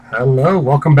Hello,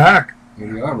 welcome back.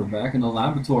 Here we are. We're back in the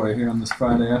laboratory here on this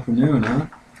Friday afternoon, huh?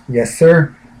 Yes,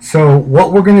 sir. So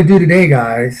what we're going to do today,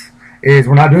 guys, is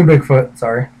we're not doing Bigfoot.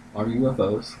 Sorry, Are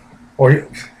UFOs? or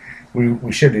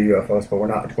we should do UFOs, but we're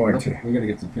not going to. We gotta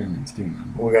get to the pyramids too,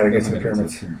 man. We got to get to the Gotta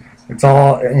pyramids. It's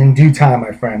all in due time,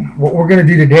 my friend. What we're going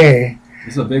to do today.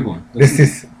 This is a big one. This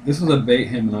is This was a debate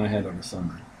him and I had over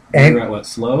summer. And- We were at what,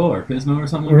 SLO or Pismo or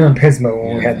something? we were in like that? Pismo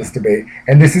when we had Yeah. this debate,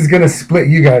 and this is going to split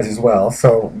you guys as well.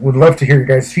 So we'd love to hear your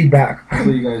guys' feedback.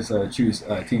 Hopefully you guys choose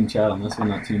Team Chad on this one,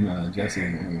 not Team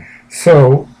Jesse.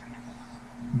 So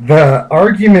the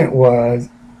argument was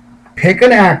pick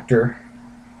an actor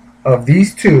of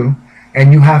these two,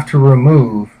 and you have to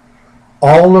remove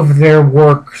all of their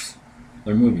works,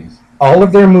 They're movies. all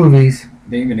of their movies.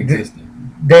 They even existed.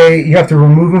 You have to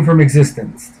remove them from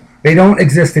existence. They don't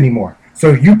exist anymore. So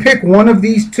if you pick one of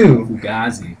these two,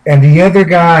 Fugazi and the other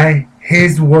guy,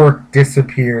 his work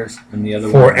disappears and the other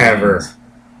forever.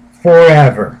 one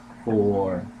Forever.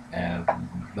 forever.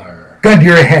 Gun to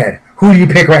your head. Who do you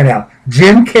pick right now?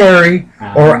 Jim Carrey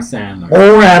Adam Sandler.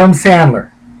 or Adam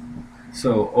Sandler?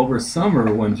 So over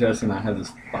summer, when Jesse and I had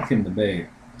this fucking debate,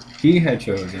 he had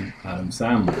chosen Adam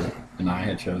Sandler and I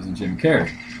had chosen Jim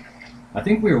Carrey. I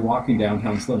think we were walking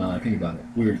downtown slow. Now that I think about it,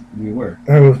 we were.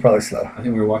 It was probably slow. I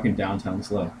think we were walking downtown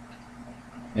slow,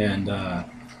 and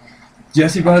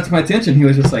Jesse brought it to my attention. He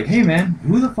was just like, "Hey man,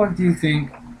 who the fuck do you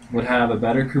think would have a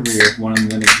better career if one of them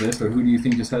didn't exist, or who do you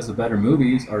think just has the better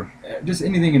movies, or just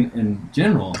anything in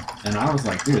general?" And I was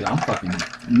like, "Dude, I'm fucking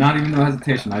not even no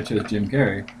hesitation. I chose Jim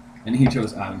Carrey." And he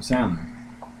chose Adam Sandler.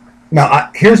 Now,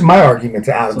 here's my argument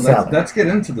to Adam So Sandler. let's get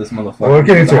into this motherfucker. We'll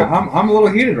get into it. I'm a little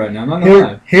heated right now. I'm not gonna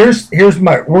lie. Here's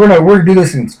my. We're gonna do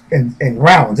this in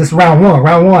rounds. This is round one.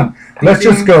 Round one. Let's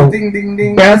just go Ding, ding,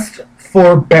 ding. best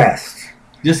for best.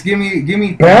 Just give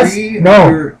me Best? three No.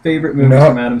 of your favorite movies No.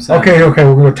 from Adam Sandler. Okay. We're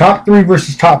gonna go top three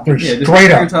versus top three. Yeah, just Straight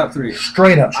your up. top three.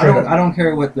 Straight up. I don't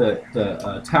care what the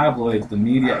tabloids, the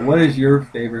media. What is your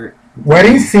favorite?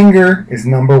 Wedding Singer is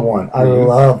number one. I Yes.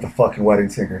 love the fucking Wedding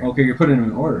Singer. Okay, you're putting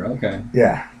them in order. Okay.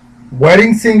 Yeah.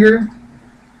 Wedding Singer,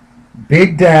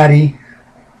 Big Daddy,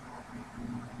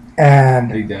 and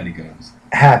Big Daddy goes.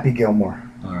 Happy Gilmore.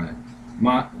 All right.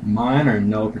 Mine are in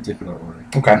no particular order.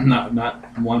 Okay.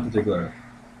 Not one particular.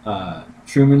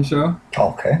 Truman Show.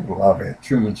 Okay. Love it.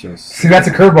 Truman Show. See, that's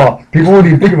a curveball. People wouldn't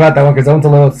even think about that one because that one's a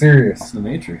little serious. It's The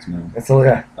Matrix, man. It's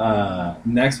a yeah.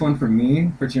 Next one for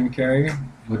me, for Jim Carrey,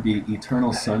 would be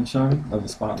Eternal Sunshine of the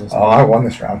Spotless Oh, Mind. I won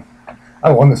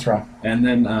this round. And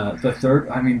then the third,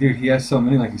 I mean, dude, he has so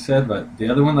many, like you said, but the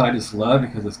other one that I just love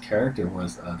because his character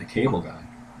was the Cable Guy.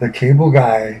 The Cable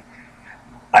Guy.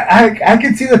 I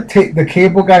could see the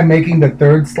Cable Guy making the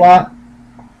third slot,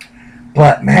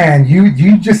 but man,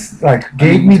 you just like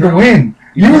gave me the win.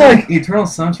 You like Eternal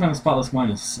Sunshine of the Spotless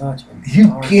Mind is such a you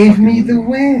dark gave fucking me the movie.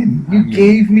 win. I You mean,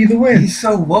 gave me the win. He's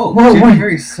so woke. Wait, Jim wait.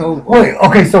 Carrey's so woke. Wait,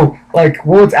 okay, so like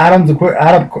what was Adam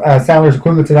Sandler's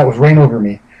equivalent to that was Reign Over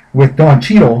Me with Don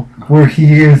Cheadle, where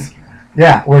he is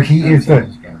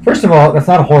the. First of all, that's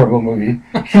not a horrible movie.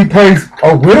 He plays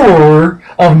a widower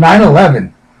of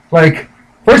 9/11. Like,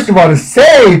 first of all, to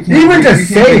save, even to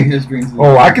save. his dreams.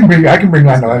 Oh, I can bring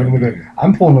 9/11 with it.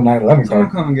 I'm pulling the 9/11 Someone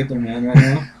card. come and get their man right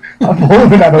now. I'm pulling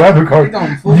the 9/11 card.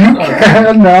 Don't fool You us.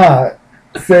 cannot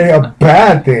say a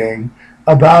bad thing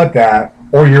about that,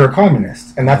 or you're a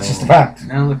communist, and that's just a fact.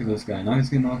 Now look at this guy. Now he's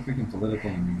getting all freaking political.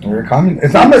 And You're a communist.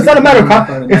 It's not a matter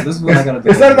of This is what I gotta do.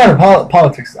 it's not a matter of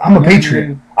politics. I'm a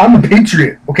patriot. I'm a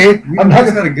patriot. Okay. We I'm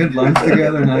just not. had a good lunch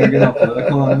together, and now you're getting all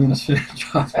political on me and shit.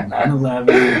 Dropping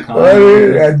 9/11.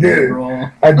 I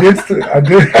did. I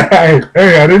did.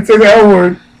 Hey, I didn't say the L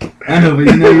word. I know, but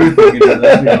you know you're thinking it.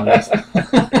 Let's be honest.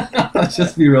 Let's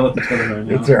just be real with each other right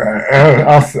now. It's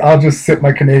alright. I'll just sip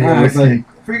my Canadian Alright, whiskey.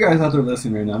 but for you guys out there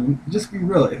listening right now, I mean, just be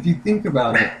real. If you think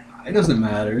about it, it doesn't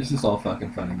matter. It's just all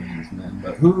fucking fun and games, man.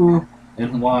 But who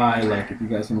and why, like, if you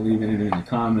guys want to leave anything in the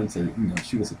comments or,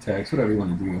 shoot us a text, whatever you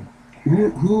want to do.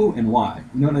 Who and why?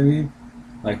 You know what I mean?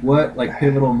 Like, what, like,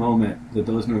 pivotal moment that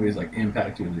those movies, like,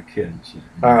 impact you as a kid and shit?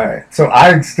 Alright, so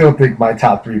I still think my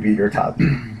top three beat your top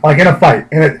three. Like in a fight,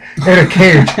 in a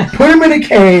cage. Put him in a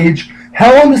cage,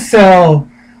 Hell in a Cell,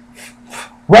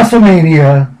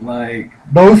 WrestleMania, Like,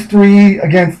 those three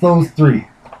against those three.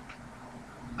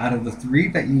 out of the three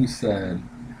that you said,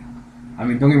 I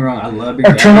mean, don't get me wrong, I love Big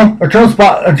Daddy.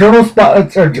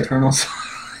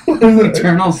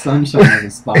 Eternal Sunshine of the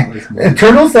Spotless Mind.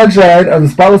 Eternal Sunshine of the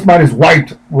Spotless Mind is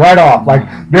wiped right off. Like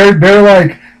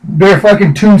they're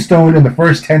fucking tombstone in the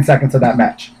first 10 seconds of that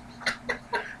match.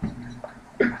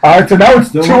 All right, so now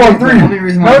it's The 2-on-3. only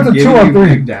reason why Now I'm it's a giving you 2-on-3.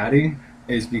 Big Daddy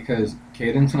is because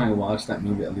Cadence and I watched that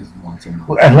movie at least once a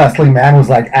month. And Leslie Mann was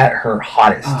like at her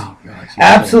hottest. Oh god,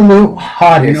 Absolute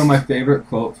hottest. You know my favorite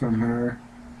quote from her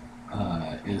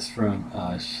is from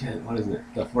what is it?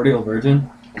 The 40-Year-Old Virgin.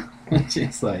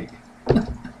 She's like,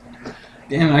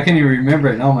 damn it, I can't even remember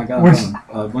it. Oh my god,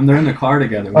 when they're in the car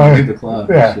together, when they leave the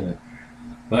club and shit.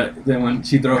 But then when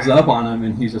she throws up on him,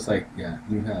 and he's just like, yeah,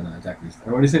 you had Japanese.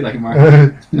 Or what do you say, like, Mark?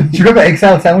 Did you have an egg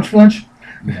salad sandwich for lunch?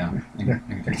 Yeah.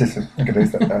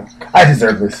 I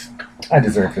deserve this. I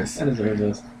deserve this.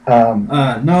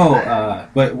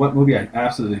 But what movie I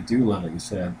absolutely do love that you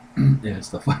said is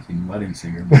the fucking Wedding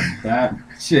Singer movie. That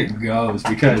shit goes,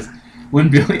 because when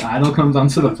Billy Idol comes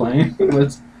onto the plane,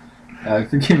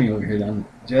 forgive me over here, Don.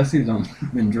 Jesse's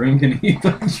been drinking. He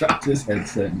dropped his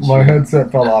headset. My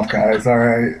headset fell off, guys. All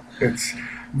right, it's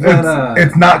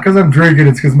not because I'm drinking.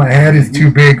 It's because my head is too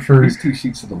big for. He's 2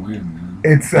 sheets of the wind, man.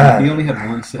 It's he only had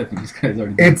 1 sip, and this guy's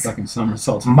already doing fucking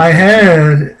somersaults. My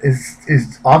head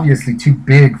is obviously too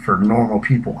big for normal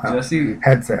people.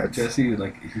 Headsets. Jesse,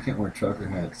 like, he can't wear trucker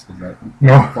hats because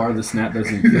part of the snap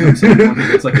doesn't fit him. So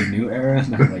it's like a new era, and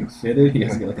not like fitted. He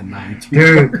has to get like a 92.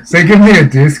 Dude, they give me a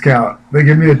discount. They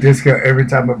give me a discount every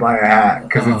time I buy a hat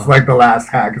because it's like the last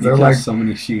hat. Because they're like so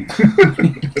many sheets.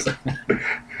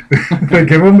 they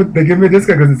give me a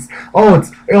discount because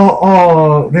they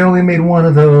only made one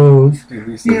of those.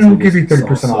 Dude, give you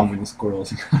 30% off. So many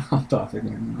squirrels off topic.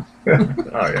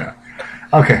 Oh yeah.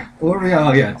 Okay.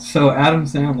 So Adam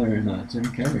Sandler and Jim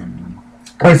Carrey. Man.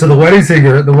 All right. So the Wedding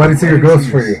Singer goes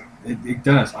for you. It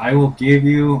does. I will give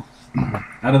you.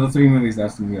 Out of the 3 movies,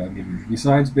 that's the movie I'll give you.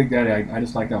 Besides Big Daddy, I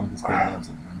just like that one because Kate loves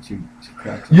it, man. She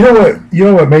cracks up. You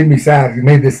know what made me sad? You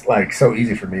made this like so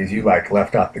easy for me. Is you like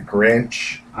left out the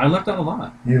Grinch. I left out a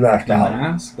lot. You left out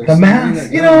Mask. The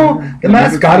Mask. The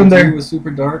Mask got him there. It was super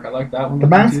dark. I like that one. The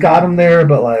Mask got him there,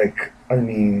 but like, I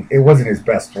mean, it wasn't his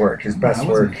best work. His best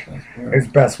work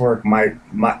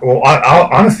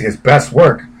honestly, his best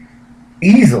work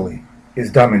easily is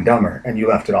Dumb and Dumber, and you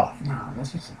left it off. No,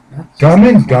 that's Dumb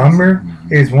and Dumber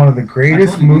is one of the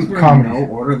greatest movie comedies. In no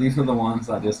order. These are the ones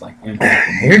that just like.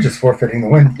 You're just forfeiting the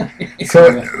win. So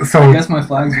I guess my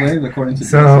flag's waved according to.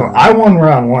 So I won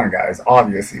round 1, guys,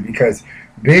 obviously, because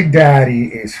Big Daddy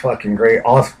is fucking great.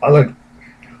 Also, I look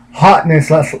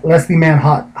hotness, Leslie Mann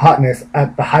hotness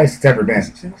at the highest it's ever been.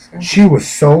 She was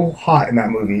so hot in that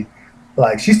movie.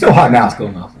 Like, she's still hot now.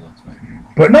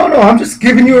 But no, I'm just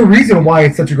giving you a reason why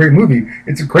it's such a great movie.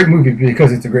 It's a great movie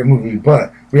because it's a great movie,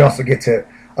 but we also get to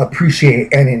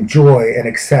appreciate and enjoy and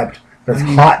accept the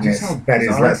hotness that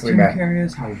is Leslie Mann. Jim Carrey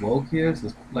is, how woke he is.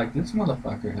 Like, this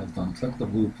motherfucker has took the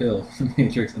blue pill from the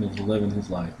Matrix and is living his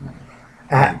life, man.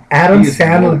 Adam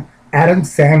Sandler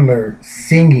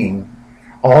singing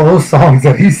all those songs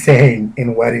that he sang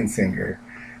in Wedding Singer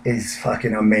is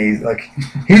fucking amazing. Like,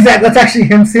 that's actually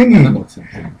him singing.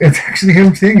 It's actually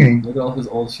him singing. Look at all his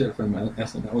old shit from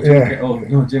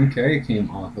SNL. Jim Carrey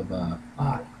came off of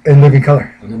In Living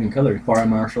Color. Fire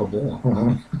Marshal Bill.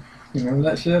 Mm-hmm. You remember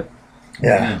that shit?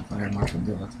 Yeah. Fire Marshal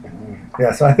Bill. That's a good movie.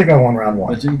 Yeah, so I think I won round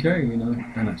 1. But Jim Carrey,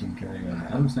 not Jim Carrey.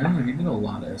 Adam Sandler, he did a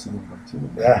lot of SNL work too.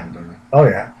 Yeah. Oh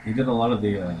yeah. He did a lot of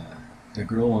the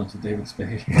girl ones with David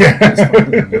Spade.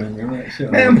 Remember that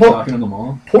shit? Man, talking in the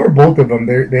mall. Poor both of them.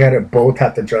 They had to both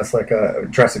have to dress like a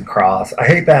dressing cross. I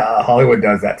hate that Hollywood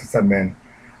does that to some men.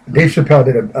 Dave Chappelle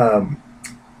did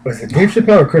was it Dave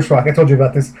Chappelle or Chris Rock? I told you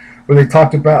about this, where they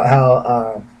talked about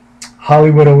how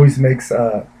Hollywood always makes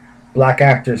black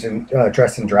actors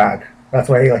dress in drag. That's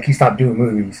why he stopped doing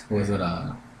movies. Was it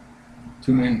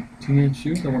Two Man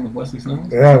Shoot, the one with Wesley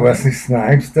Snipes? Yeah, Wesley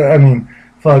Snipes. I mean,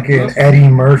 fucking Eddie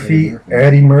Murphy.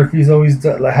 Eddie Murphy's always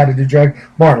had to do drag.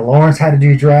 Martin Lawrence had to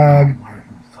do drag.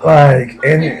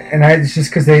 It's just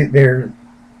because they're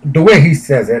the way he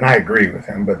says it, and I agree with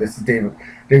him. But this is Dave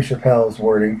Chappelle's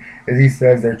wording. Is he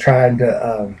says they're trying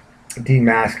to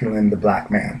demasculine the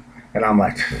black man, and I'm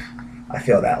like, I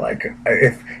feel that. Like,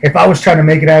 if I was trying to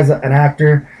make it as an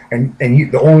actor, and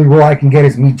the only role I can get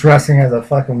is me dressing as a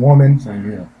fucking woman,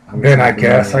 then I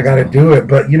guess I got to do it.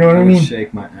 But you know what I mean?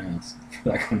 Shake my ass for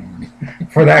that kind of money.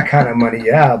 For that kind of money,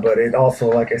 yeah. But it also,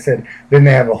 like I said, then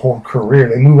they have a whole career.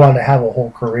 They move on to have a whole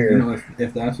career.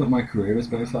 If that's what my career was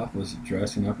based off, was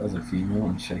dressing up as a female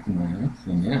and shaking my ass,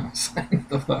 then yeah, sign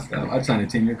the fuck up. I'd sign a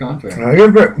 10-year contract.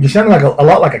 You're sounding like a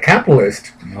lot like a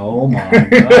capitalist. Oh my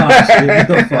gosh! Get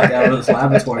the fuck out of this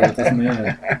laboratory with this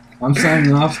man. I'm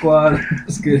signing off, squad.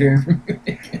 It's good hearing from you.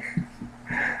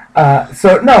 I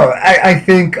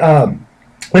think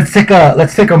let's take a.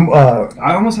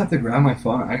 I almost have to grab my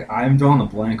phone. I'm drawing a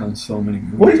blank on so many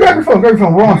movies. Well, you grab your phone.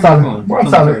 We're on silent. We're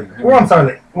on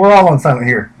silent. we're all on silent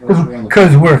here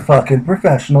because we're fucking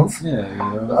professionals. Yeah, you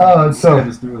know. So I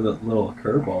just threw a little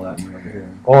curveball at me over here.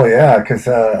 Oh yeah, because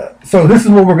so this is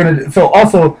what we're gonna do. So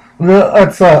also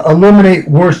let's eliminate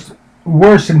worst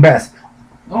and best.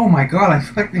 Oh my god, I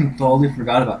fucking totally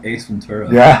forgot about Ace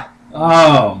Ventura. Yeah.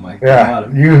 Oh my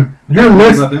god. Your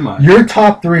list, your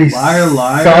top 3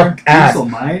 sucked ass.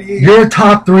 Almighty. Your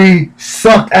top 3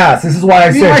 sucked ass. This is why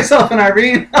I said myself and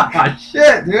Irene. Ah,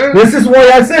 shit, dude. This is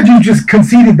why I said you just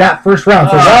conceded that first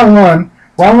round. So round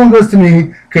one goes to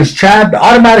me because Chad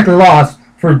automatically lost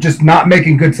for just not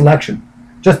making good selection.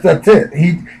 Just that's it.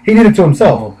 He did it to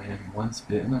himself. Oh man, one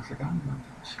spit and I forgot about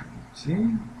that shit.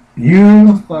 See?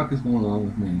 What the fuck is going on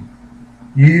with me?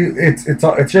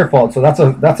 It's your fault. So that's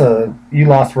a you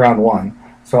lost round 1.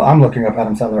 So I'm looking up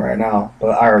Adam Sandler right now, but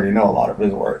I already know a lot of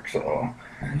his work. So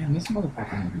man, this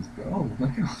motherfucker movies go.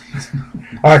 Look at all these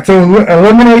movies. All right, so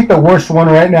eliminate the worst one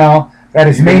right now. That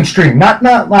is mainstream. Not the.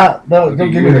 Okay,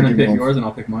 don't give you're me the gonna pick ones. yours and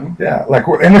I'll pick mine. Yeah,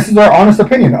 and this is our honest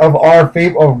opinion of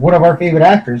one of our favorite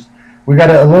actors. We got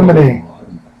to eliminate.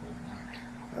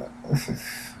 This is.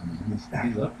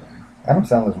 He's up there. Adam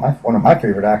Sandler is one of my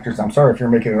favorite actors. I'm sorry if you're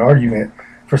making an argument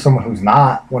for someone who's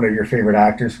not one of your favorite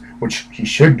actors, which he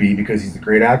should be because he's a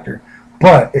great actor.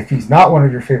 But if he's not one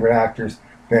of your favorite actors,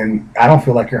 then I don't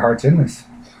feel like your heart's in this.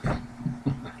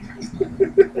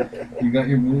 You got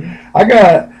your movie? I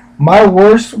got my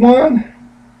worst one.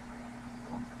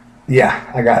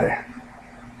 Yeah, I got it.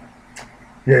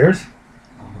 Yours?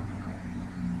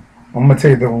 I'm going to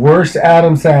tell you the worst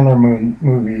Adam Sandler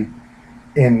movie,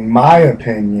 in my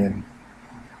opinion,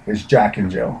 is Jack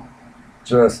and Jill.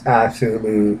 Just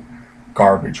absolute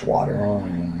garbage water. Oh,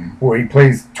 yeah. Where he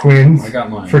plays twins. I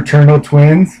got mine. Fraternal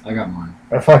twins. I got mine.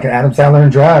 Fucking Adam Sandler in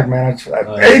drag, man.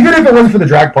 Even if it wasn't for the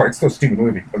drag part, it's still a stupid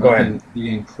movie. But go ahead. The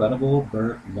Incredible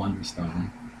Burt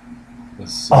Wonderstone.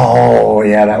 Oh,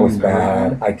 yeah, that was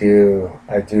bad. I do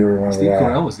remember Steve that.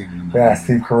 Carell was even in that. Yeah, movie.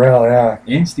 Steve Carell,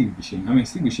 yeah. And Steve Buscemi. I mean,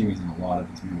 Steve Buscemi's in a lot of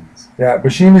his movies. Yeah,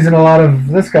 Buscemi's in a lot of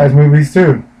this guy's movies,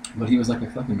 too. But he was like a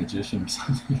fucking magician or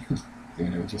something.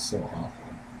 Dude, it was just so awful.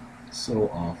 So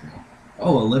awful.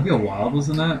 Oh, Olivia Wilde was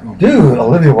in that? Oh, dude,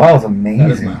 Olivia Wilde's amazing.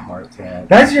 That is my heartthrob.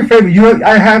 That's your favorite.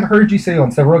 I have heard you say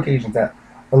on several occasions that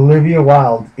Olivia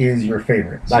Wilde is your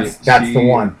favorite. That's the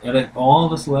one. Out of all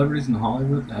the celebrities in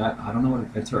Hollywood, I don't know what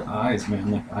it's her eyes,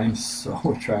 man. Like I'm so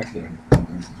attracted to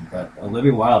her. But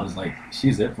Olivia Wilde is like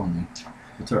she's it for me.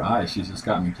 It's her eyes. She's just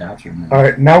got me captured, man. All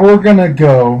right, now we're gonna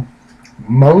go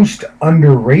most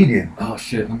underrated. Oh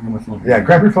shit! I'm going with phone. Yeah,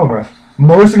 grab your phone, bro.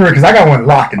 Most underrated, because I got one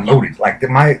locked and loaded. Like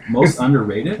most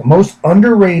underrated. The most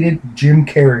underrated Jim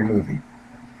Carrey movie.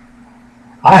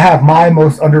 I have my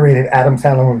most underrated Adam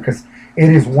Sandler movie because it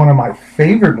is one of my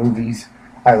favorite movies.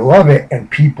 I love it,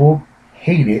 and people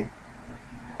hate it.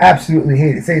 Absolutely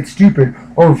hate it. Say it's stupid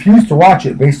or refuse to watch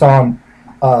it based on,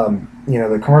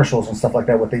 the commercials and stuff like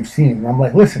that. What they've seen, and I'm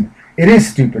like, listen, it is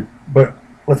stupid, but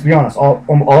let's be honest. A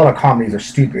lot of comedies are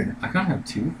stupid. I kind of have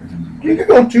two for him. You can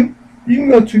go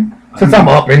two. Since I'm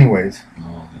up, anyways.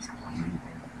 Oh, that's not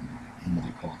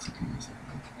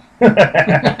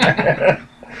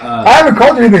I haven't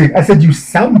called you anything. I said you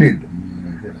sounded.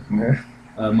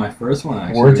 My first one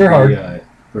actually. Words are hard.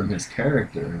 From his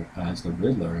character as the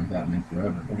Riddler in Batman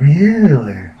Forever.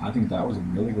 Really? I think that was a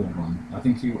really good one. I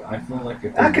feel like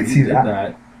if I could he see did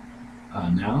that.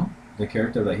 Now, the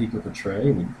character that he could portray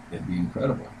it'd be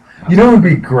incredible. You know, it would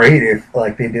be great if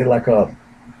they did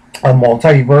a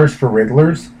multiverse for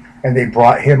Riddlers, and they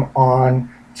brought him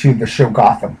on to the show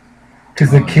Gotham,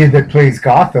 because the kid that plays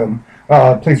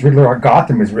plays Riddler on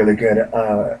Gotham is really good.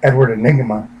 Edward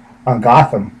Enigma on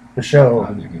Gotham, the show.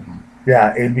 That'd be a good one.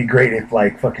 Yeah, it'd be great if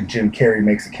fucking Jim Carrey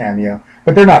makes a cameo,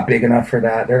 but they're not big enough for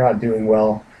that. They're not doing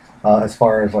well as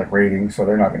far as ratings, so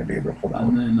they're not going to be able to pull that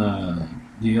one. And then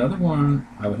the other one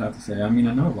I would have to say, I mean,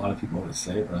 I know a lot of people always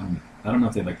say it, but I don't know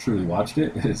if they truly watched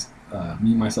it. Is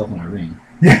Me, Myself, and Irene.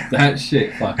 Yeah, that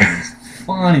shit fucking is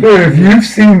funny. Dude, if you've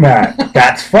seen that,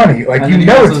 that's funny.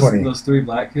 It's funny. Those three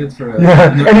black kids for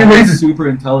and he raises super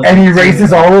intelligent, and he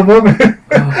raises all of them.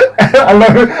 I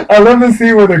love it. I love to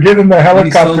see where they're getting the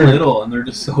helicopter. He's so little and they're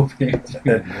just so big.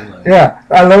 Yeah,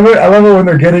 I love it. I love it when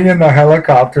they're getting in the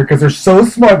helicopter because they're so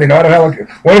smart. They know how to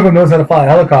helicopter. One of them knows how to fly a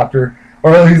helicopter.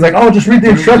 Or he's like, "Oh, just read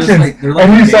the instructions."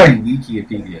 And he's like,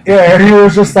 Wikipedia. Yeah, and he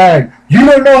was just like, "You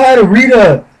don't know how to read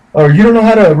you don't know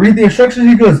how to read the instructions."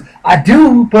 He goes, "I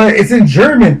do, but it's in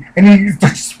German." And he's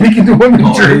speaking to him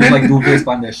in German. He's like, "Du willst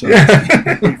beim der Show."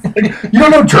 You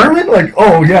don't know German?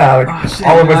 Oh yeah, shit,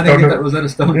 all of us don't know. Was that a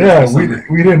stone? Yeah,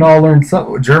 we didn't all learn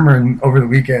German over the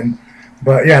weekend.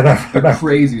 But yeah, that's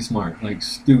crazy smart,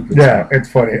 stupid. Yeah, smart. It's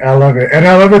funny. I love it, and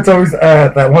I love it's always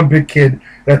that one big kid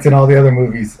that's in all the other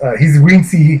movies. He's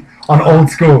Wincy on Old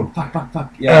School.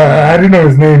 Fuck. Yeah. I don't know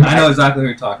his name. I know exactly what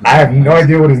you're talking about. I have no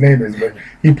idea what his name is, but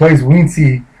he plays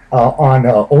Wincy on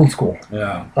Old School.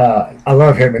 Yeah. I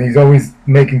love him, and he's always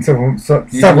making He's the one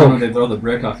several. where they throw the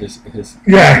brick off his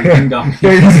Yeah. kingdom.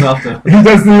 Yeah, he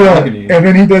does the and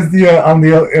then he does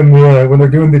the when they're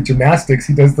doing the gymnastics,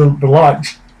 he does the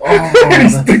launch. And he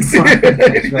sticks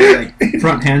it. Right, like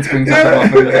front handsprings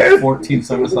up the motherfucker, like 14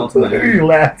 somersaults in the air. He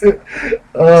laughs it.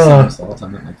 Somersaults, I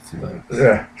meant like 2 legs.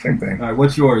 Yeah, same thing. Alright,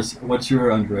 what's yours? What's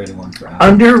your underrated one for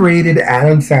Adam? Underrated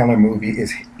Adam Sandler movie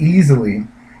is easily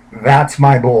That's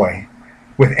My Boy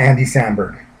with Andy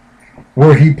Samberg,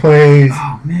 where he plays.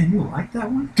 Oh man, you like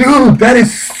that one? Dude, that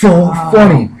is so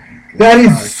funny. That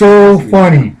is so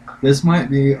funny. This might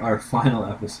be our final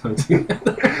episode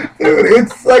together. Dude,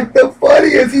 it's like the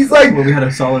funniest. He's like, well, we had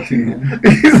a solid team.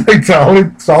 he's like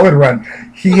solid run.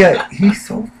 He's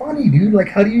so funny, dude. Like,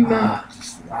 how do you not?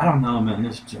 I don't know, man.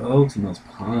 Those jokes and those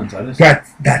puns.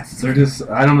 They're just.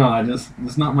 I don't know.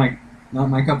 It's not my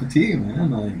cup of tea, man.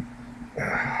 Like,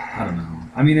 I don't know.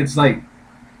 I mean, it's like.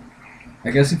 I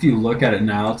guess if you look at it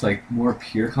now, it's like more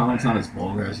pure comedy. It's not as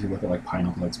vulgar as you look at like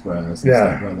Pineapple Express, and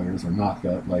Step Brothers, or Knocked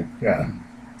Up. Like, you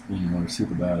know, or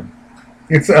Superbad.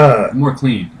 It's more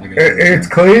clean, I guess. It's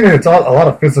clean, and it's a lot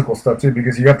of physical stuff too,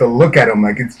 because you have to look at them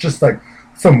like it's just like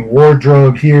some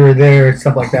wardrobe here or there,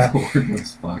 stuff like that.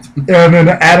 Wardrobe's fucked. And then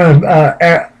Adam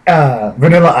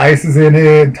Vanilla Ice is in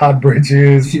it. Todd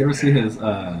Bridges. Did you ever see his?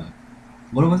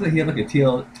 What was it? He had like a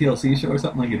TLC show or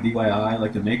something, like a DIY,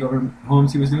 like the makeover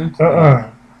homes he was doing.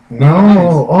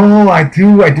 No. Oh, I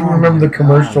do remember the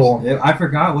commercial. Gosh. I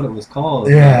forgot what it was called.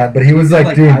 Yeah, but he was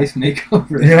like doing ice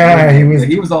makeover. Yeah,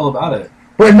 he was all about it.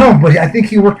 But I think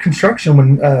he worked construction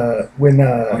when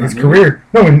his career.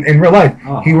 No, in real life,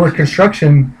 he worked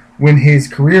construction when his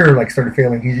career like started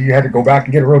failing. He had to go back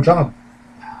and get a real job.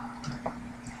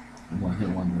 I'm gonna hit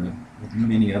one with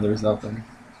many others out there.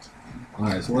 All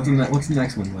right, so what's the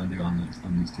next one you want to do on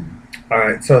these two? All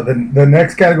right, so the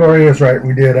next category is right.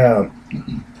 We did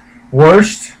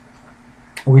worst.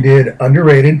 We did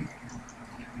underrated.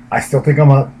 I still think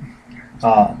I'm up.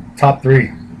 Top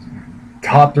three.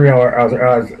 Top three. I was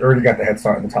already got the head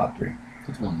start in the top three.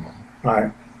 Which one? All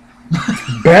right.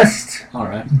 Best. All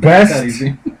right. Best.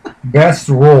 Best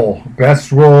role.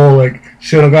 Best role. Like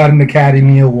should have gotten an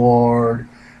Academy Award.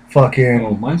 Fucking.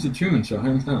 Oh, mine's the Truman Show,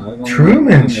 hands down.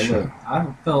 Truman Show. I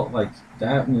felt like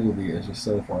that movie is just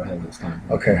so far ahead of its time.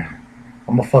 Okay,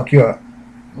 I'm gonna fuck you up.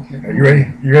 Okay. Are you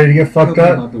ready? You ready to get fucked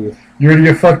up? You ready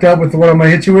to get fucked up with what I'm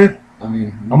gonna hit you with? I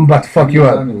mean, I'm about to fuck you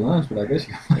up. I'm lunch, but I guess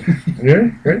you.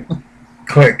 Ready?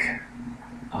 Click.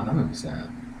 Oh, that movie's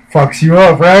sad. Fucks you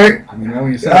up, right? I mean, right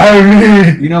when you said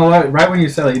that, you know what? Right when you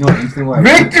said it, you know what instant what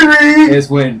victory is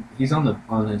when he's on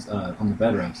the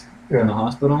bed rest in the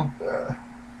hospital.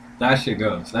 That shit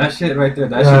goes. That shit right there.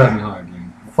 That shit hit me hard,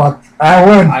 dude. Fuck. I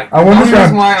won. I won this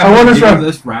round. I won this round.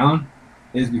 This round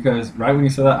is because right when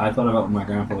you said that, I thought about when my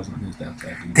grandpa was on his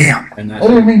deathbed. Damn. And that I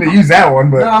didn't mean to use that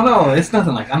one, but no, it's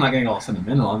nothing like I'm not getting all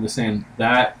sentimental. I'm just saying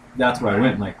that's where I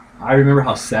went. Like I remember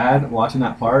how sad watching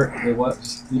that part it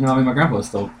was. You know, I mean, my grandpa was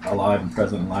still alive and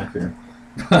present in life here,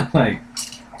 but like,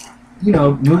 you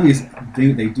know, movies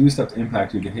they do stuff to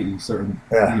impact you to hit you certain,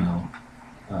 you know.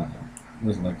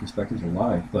 Was like perspectives of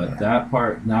life, but that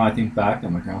part now I think back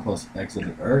that my grandpa's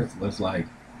exited Earth was like,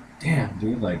 damn,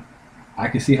 dude, like I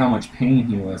could see how much pain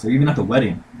he was, or even at the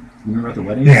wedding. You remember at the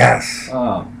wedding? Yes.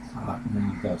 Oh, fuck,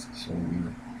 man, that's so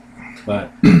weird.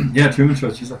 But yeah, Truman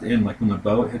Show. She's at the end, like when the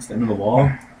boat hits the end of the wall,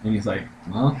 and he's like,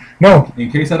 well, no.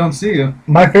 In case I don't see you.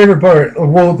 My favorite part,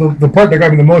 well, the part that got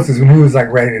me the most is when he was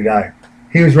like ready to die.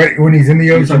 He was ready when he's in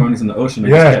the ocean. He's like when he's in the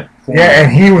ocean.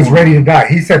 And he was ready to die.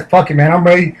 He said, "Fuck it, man, I'm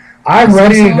ready." I'm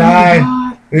ready to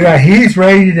die. Yeah, he's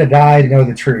ready to die to know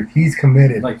the truth. He's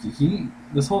committed. Like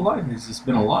this whole life has just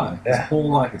been a lie. His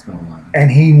whole life it's been a lie. And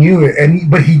he knew it.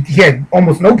 But he had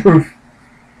almost no proof.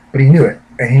 But he knew it.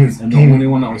 And he was. And the only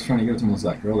one that was trying to give it to him was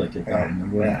that girl that kicked out.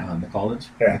 Remember the college?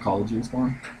 Yeah. The college he was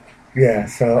going. Yeah.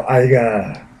 So I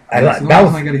that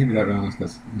was. I gotta give you that round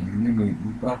because you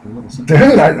brought up a little.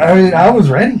 Dude, I was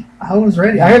ready.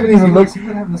 I haven't even looked. See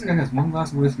what happens. This guy has one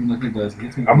glass of whiskey. Look, he does.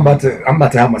 I'm about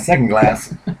to have my second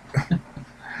glass.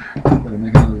 Better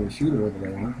make another little shooter over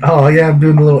there, huh? Oh yeah, I'm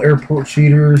doing the little airport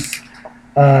shooters,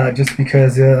 just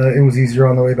because it was easier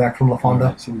on the way back from La Fonda.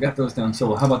 Right, so we got those down.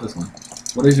 So how about this one?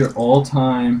 What is your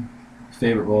all-time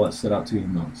favorite role that stood out to you the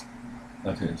most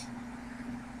of his?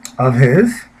 Of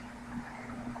his?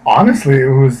 Honestly,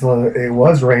 it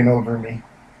was Reign Over Me.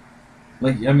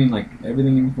 Like I mean, like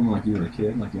everything even from like you were a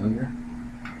kid, like younger.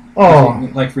 Oh,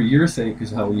 like for your sake,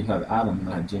 because how you have Adam and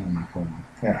I had Jim in the corner.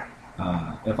 Yeah.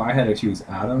 if I had to choose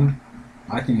Adam,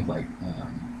 I think like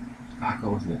fuck,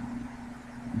 what was it?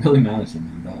 Billy Madison.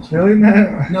 Billy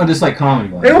Madison. No, just like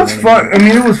comedy. It was fun. I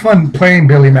mean, it was fun playing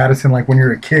Billy Madison. Like when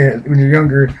you're a kid, when you're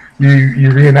younger, you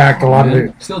reenact a lot of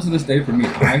it. Still to this day, for me,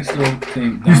 I still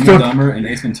think Dumb and Dumber and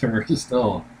Ace Ventura is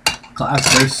still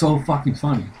classic. They're so fucking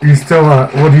funny. You still,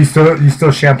 do you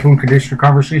still shampoo and conditioner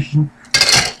conversation?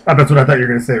 Oh, that's what I thought you were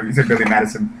gonna say. You said Billy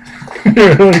Madison.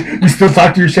 You still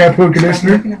talk to your shampoo and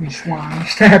conditioner? Stop looking at me, Schwan.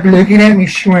 Stop looking at me,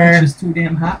 Schwan. It's just too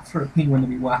damn hot for a penguin to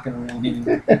be walking around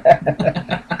here.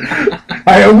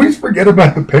 I always forget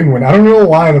about the penguin. I don't know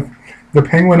why the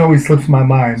penguin always slips my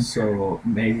mind. So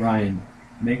Meg Ryan,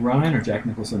 or Jack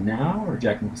Nicholson now, or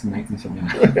Jack Nicholson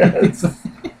 1979?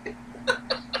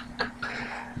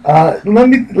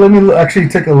 Let me actually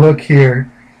take a look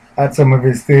here at some of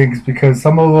his things because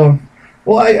some of them.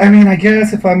 Well, I mean, I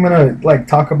guess if I'm gonna like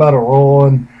talk about a role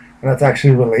and that's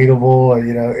actually relatable,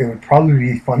 it would probably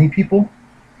be Funny People,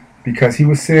 because he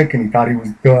was sick and he thought he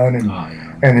was done,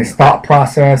 and his thought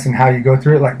process and how you go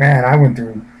through it. Like, man, I went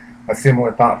through a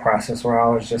similar thought process where I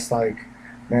was just like,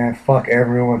 man, fuck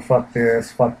everyone, fuck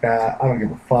this, fuck that. I don't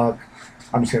give a fuck.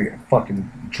 I'm just gonna get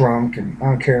fucking drunk and I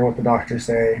don't care what the doctors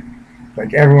say.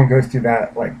 Like everyone goes through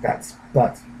that, like that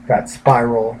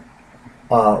spiral.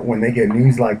 When they get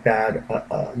news like that,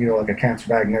 like a cancer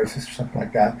diagnosis or something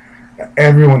like that,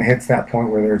 everyone hits that point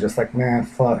where they're just like, man,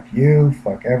 fuck you,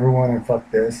 fuck everyone, and fuck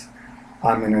this.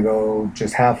 I'm going to go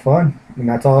just have fun. And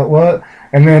that's all it was.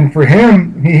 And then for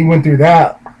him, he went through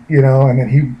that, and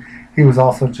then he was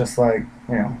also just like,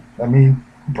 let me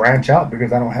branch out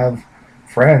because I don't have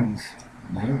friends.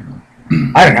 I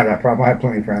didn't have that problem. I had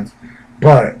plenty of friends.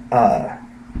 But,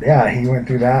 yeah, he went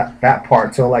through that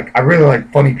part. So, like, I really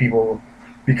like Funny People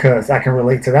because I can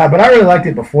relate to that. But I really liked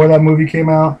it before that movie came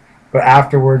out. But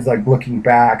afterwards, like looking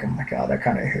back, I'm like, oh, that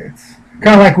kind of hits.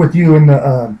 Kind of like with you in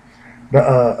the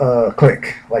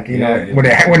Click. Like when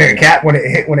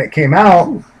it came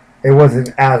out, it wasn't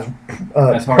as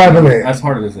prevalent. As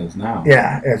hard as it is now.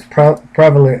 Yeah, as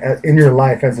prevalent in your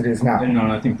life as it is now. And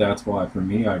I think that's why for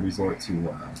me I resort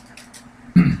to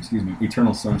excuse me,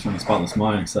 Eternal Sunshine of the Spotless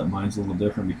Mind. Except mine's a little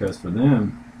different because for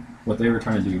them, what they were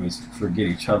trying to do was forget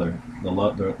each other.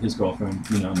 His girlfriend,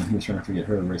 and then he was trying to forget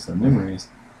her, erase their memories.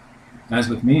 As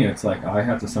with me, it's like I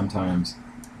have to sometimes,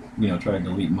 try to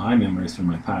delete my memories from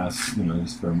my past,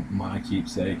 just for my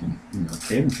keepsake and,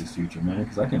 Cadence's future, man,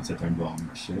 because I can't sit there and dwell on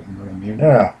that shit, you know what I mean?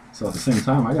 Yeah. So at the same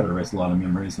time, I got to erase a lot of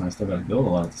memories, and I still got to build a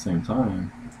lot at the same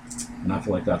time. And I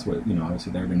feel like that's what,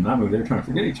 obviously they were doing that movie. They were trying to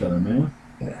forget each other, man.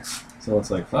 Yeah. So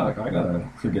it's like, fuck, I got to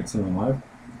forget some of my,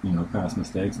 past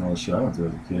mistakes and all the shit I went through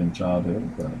as a kid in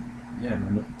childhood, but... Yeah,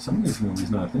 man, some of these movies,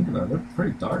 now I think about it, they're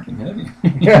pretty dark and heavy.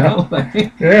 Yeah.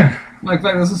 Yeah. Like,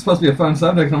 this is supposed to be a fun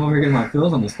subject, and I'm over here getting my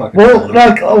feels on this fucking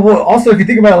also, if you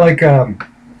think about, like,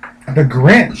 The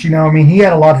Grinch, he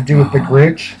had a lot to do with The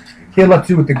Grinch. He had a lot to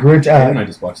do with The Grinch. And I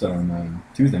just watched that on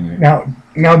Tuesday night.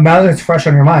 Now that it's fresh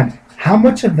on your mind, how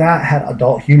much of that had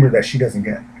adult humor that she doesn't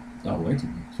get? Oh, way too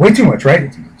much. Way too much,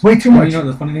 right? Way too much.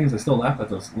 The funny thing is I still laugh at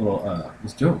those little,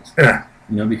 those jokes. Yeah.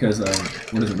 Because,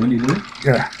 what is it, Wendy Lou?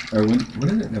 Yeah. Or what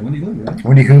is it? Wendy Lou, right?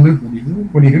 Wendy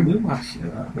Hulu? Wendy Hulu? Oh,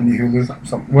 shit. Wendy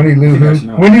Hulu? Wendy Lou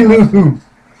Who? Wendy Lou Who?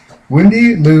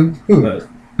 Wendy Lou Who? But,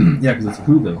 yeah, because it's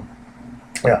Whoville.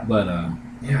 Yeah. But,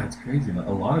 yeah, it's crazy. A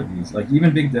lot of these, like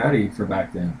even Big Daddy for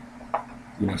back then,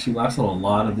 she laughs at a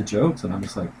lot of the jokes, and I'm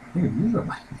just like, hey,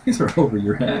 these are over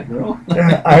your head, bro.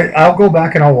 I'll go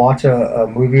back and I'll watch a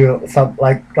movie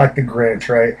like The Grinch,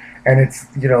 right? And it's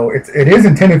it is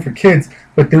intended for kids,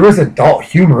 but there is adult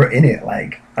humor in it,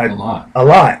 like a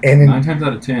lot. And 9 times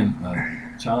out of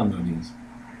 10, child movies,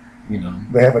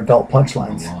 they have adult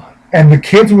punchlines. A lot. And the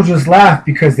kids will just laugh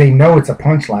because they know it's a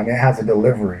punchline. It has a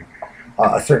delivery,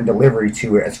 a certain delivery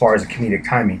to it as far as the comedic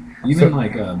timing. Even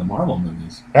the Marvel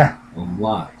movies. Yeah. A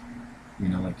lot.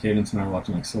 Like Cadence and I were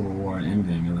watching like Civil War and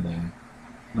Endgame the other day.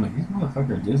 I'm like, these motherfuckers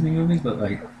are Disney movies, but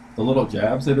like the little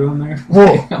jabs they do in there.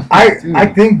 Well, I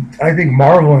think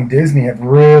Marvel and Disney have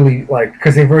really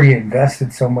because they've already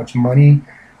invested so much money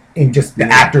in just the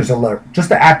actors alone,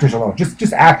 just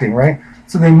acting, right?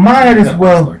 So they might as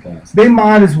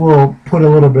well put a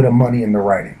little bit of money in the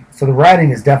writing. So the writing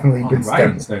has definitely been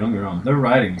stepped. Don't get me wrong, their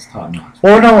writing is top notch.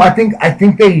 Or no, I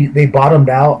think they bottomed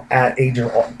out at Age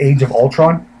of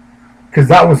Ultron, because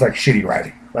that was like shitty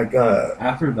writing. Like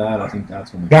after that, I think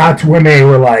that's when they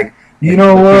were like, you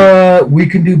know what, we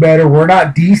can do better. We're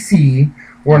not DC.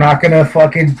 We're not gonna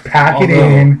fucking pack it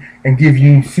in and give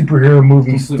you superhero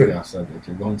movies. Completely off subject.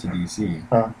 You're going to DC.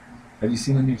 Have you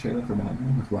seen the new trailer for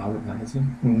Batman with Robert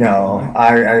Pattinson? No,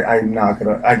 I'm not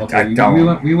gonna. I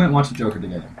don't. We went and watched the Joker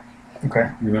together.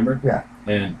 Okay. You remember? Yeah.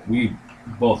 And we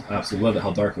both absolutely loved it,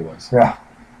 how dark it was. Yeah.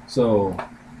 So,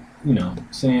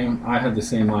 same. I had the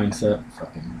same mindset.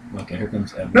 Fucking okay. Here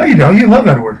comes Edward. No, you don't. You love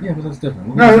Edward. Yeah, but that's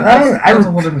different. No, I don't. That's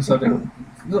a whole different subject.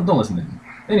 Don't listen to me.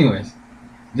 Anyways,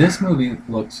 this movie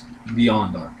looks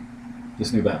beyond dark.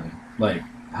 This new Batman, like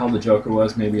how the Joker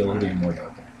was, maybe a little bit more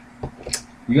dark.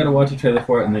 You got to watch a trailer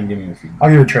for it and then give me your feedback. I'll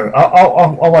give you a trailer.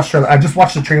 I'll watch the trailer. I just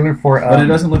watched the trailer for. But it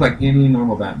doesn't look like any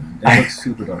normal Batman. It looks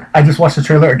super dark. I just watched the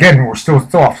trailer again. We're still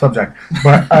off subject,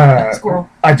 but Squirrel.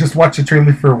 I just watched the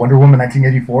trailer for Wonder Woman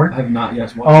 1984. I have not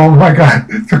yet watched. Oh my god!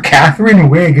 So Catherine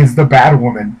Wig is the bad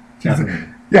woman.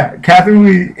 Catherine. Yeah, Catherine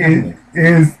Wig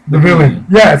is the villain.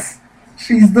 Yes,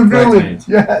 she's the villain.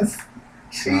 Yes,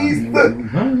 she's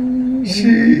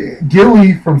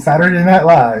Gilly from Saturday Night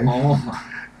Live. Oh.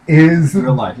 Is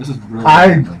real life. This is real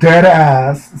life. I dead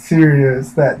ass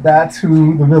serious that's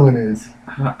who the villain is.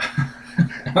 How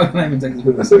can I even take this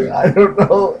movie serious? I don't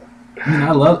know. I mean,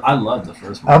 I love the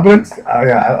first one. I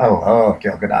love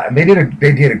Gal Gadot. And they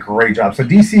did a great job. So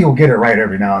DC will get it right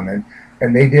every now and then,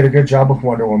 and they did a good job with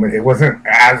Wonder Woman. It wasn't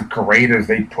as great as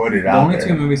they put it out. The only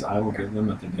two movies I will give them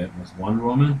that they did was Wonder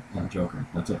Woman and Joker.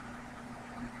 That's it.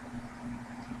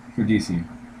 For DC.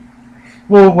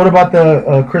 Well, what about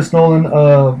the Chris Nolan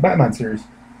Batman series?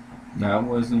 That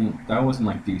wasn't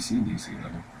like DC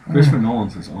though. Christopher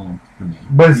Nolan's his own for me.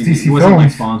 But it's DC Films. It wasn't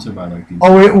like sponsored by like DC.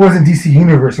 Oh, it wasn't DC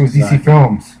Universe. It was Exactly. DC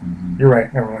Films. Mm-hmm. You're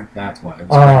right. Never mind. That's why. It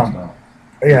was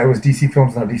Yeah, it was DC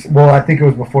Films, not DC. Well, I think it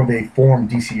was before they formed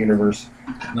DC Universe.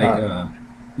 Like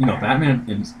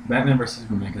Batman versus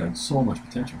Superman had so much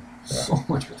potential. So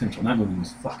much potential. And that movie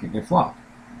was it flopped.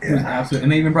 It was absolutely,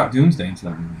 and they even brought Doomsday into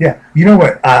that movie. Yeah, you know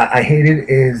what I hated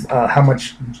is how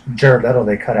much Jared Leto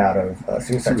they cut out of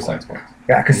Suicide Squad.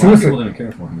 Yeah, because people didn't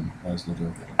care for him as the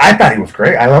Joker. I thought he was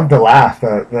great. I loved the laugh,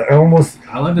 the almost.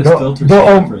 I loved his filter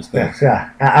for his face.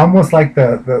 Yeah, I almost like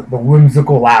the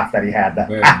whimsical laugh that he had. That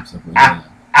very whimsical. Yeah.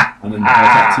 And then the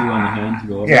tattoo on the hand to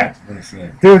go over. Yeah,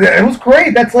 it. Dude, it was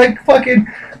great. That's like fucking.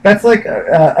 That's like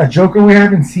a Joker we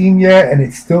haven't seen yet, and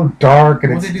it's still dark.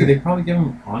 And what they do? They probably give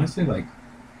him honestly like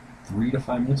 3 to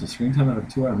 5 minutes of screen time out of a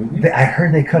 2-hour movie? I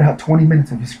heard they cut out 20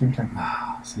 minutes of his screen time.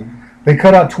 See? They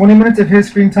cut out 20 minutes of his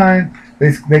screen time.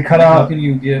 They cut out. How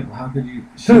could you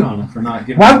shit on him for not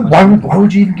giving why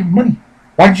would you even give him money?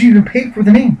 Why did you even pay for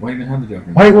the name? Why even have the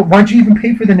Joker? Why'd you even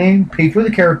pay for the name, pay for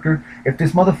the character, if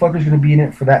this motherfucker's going to be in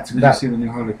it for that? Did you see the new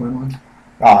Harley Quinn one?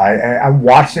 I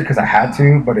watched it because I had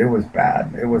to, but it was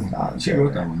bad. It was not. She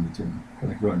wrote that one too.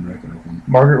 Like wrote and directed, I think.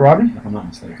 Margaret Robbie? If I'm not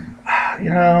mistaken.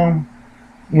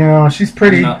 You know, she's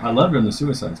pretty. I loved her in the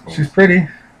Suicide Squad. She's pretty.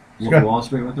 Wolf of Wall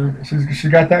Street with her? She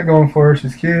got that going for her.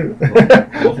 She's cute.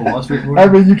 Wolf of Wall Street with her? I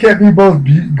mean, you can't be both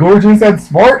gorgeous and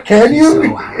smart, can you?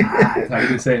 So hot. How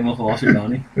do you say it in Wolf of Wall Street,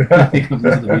 Donnie? He comes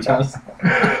into the beach house.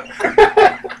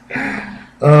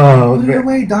 Oh, Put it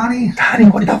away, Donnie. Donnie,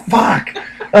 what the fuck?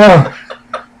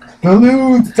 The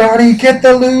lewds, Donnie, get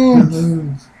the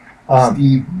lewds.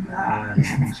 Steve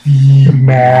Madden. Steve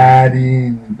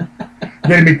Madden. You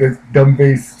gotta make this dumb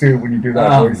face too when you do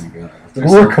that voice.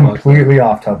 We're completely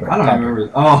off topic. I don't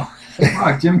remember. Oh,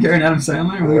 fuck, Jim Carrey and Adam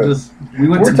Sandler. We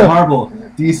went to Marvel,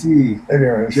 DC.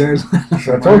 Anyways, Jared,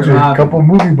 so I told you, a couple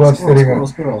movie buffs sitting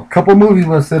around. Couple movie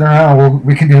buffs sitting around.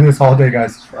 We can do this all day,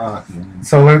 guys.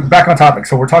 So we're back on topic.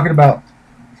 So we're talking about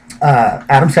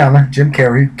Adam Sandler, Jim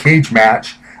Carrey, cage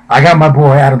match. I got my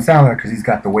boy Adam Sandler because he's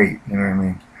got the weight. You know what I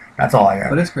mean? That's all I got.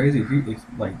 But it's crazy if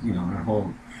our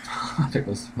whole topic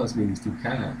was supposed to be these two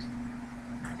cats.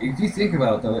 If you think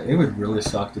about it, though, it would really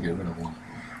suck to get rid of one.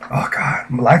 Oh,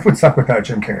 God. Life would suck without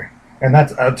Jim Carrey. And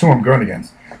that's who I'm going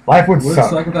against. Life would suck. It would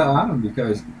suck without Adam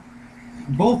because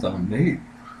both of them,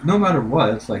 no matter what,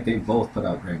 it's like they both put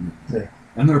out great movies. Yeah.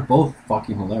 And they're both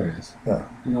fucking hilarious. Yeah.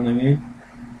 You know what I mean?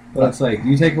 But it's like,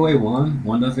 you take away one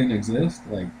doesn't exist.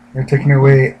 Like you're taking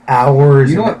away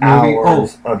hours and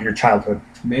hours of your childhood.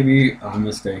 Maybe I'm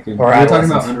mistaken. Or we're talking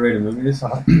about underrated movies,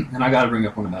 and I gotta bring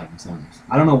up one of Adam Sandler's.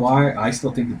 I don't know why I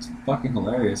still think it's fucking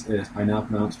hilarious. Is I now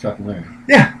pronounce Chuck and Larry?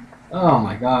 Yeah. Oh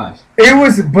my gosh. It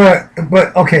was, but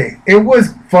okay, it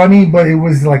was funny, but it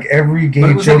was like every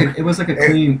gay joke. It was like a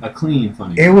clean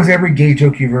funny. It was every gay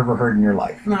joke you've ever heard in your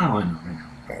life. No, I know.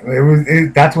 It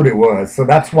was. That's what it was. So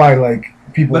that's why like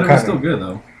people. But it was still good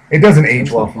though. It doesn't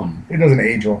age well. It doesn't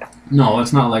age well. No,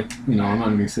 it's not like, I'm not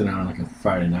going to be sitting on like a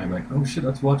Friday night like, oh shit,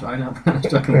 let's watch I Now Pronounce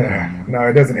Chuck and Larry. No,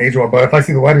 it doesn't age well. But if I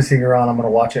see The Wedding Singer on, I'm going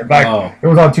to watch it. In fact, it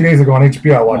was on 2 days ago on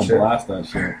HBO. I watched it. Blast that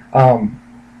shit.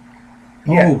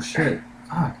 Yeah. Oh shit.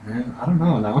 Fuck, man. I don't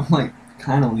know. Now I'm like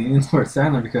kind of leaning towards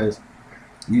Sandler because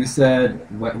you said,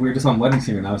 we were just on Wedding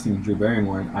Singer and I was thinking Drew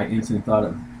Barrymore and I instantly thought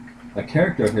of a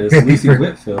character of his, 50 Lucy fir-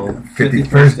 Whitfield.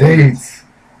 51st dates.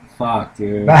 Fuck,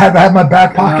 dude. I have that in my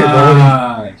back pocket, bro.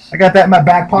 Gosh. I got that in my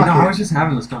back pocket. You know, I was just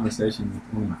having this conversation with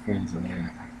one of my friends, and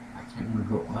I can't remember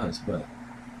who it was, but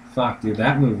fuck, dude,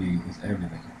 that movie is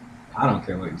everything. I don't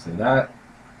care what you say. That,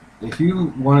 if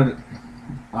you wanted to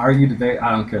argue, debate,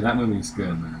 I don't care. That movie is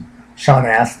good, man. Sean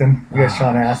Astin. We got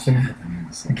Sean Astin.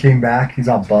 Shit, He came back. He's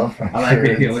all buff. I like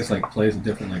it. He always like plays a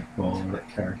different like role or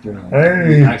character. Like,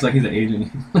 Hey. He acts like he's an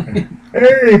agent.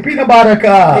 Hey, peanut butter Hey,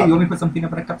 cup. you want me to put some peanut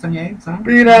butter cups on your eggs, huh?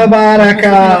 Peanut butter Peanut butter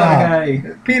cup.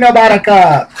 guy. Peanut butter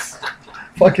cups.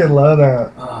 Fucking love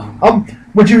that.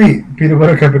 What'd you eat? Peanut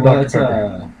butter cup and well, Dr. it's,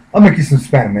 Pepper. I'll make you some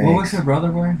spam what was eggs. her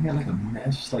brother wearing? He had like a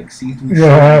mesh, like see-through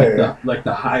Yeah, shirt, yeah. like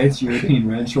the highest European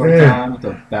red short Yeah. time with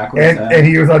the backwards hat. And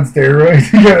he was on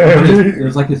steroids. It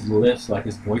was like his lips, like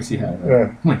his voice he had. Like,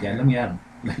 Yeah. oh my god, let me at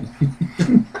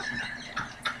him.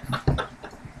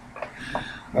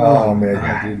 Oh man.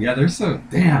 God, dude. Yeah, there's so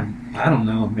damn. I don't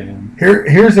know, man.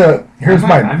 Here's I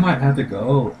my. might have to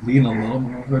go lean a little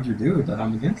more towards your dude that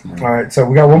I'm against now. All right, so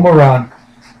we got one more round.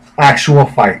 Actual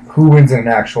fight. Who wins in an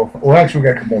actual fight? Well, actually, we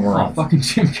got a couple more Oh, rounds. fucking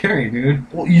Jim Carrey,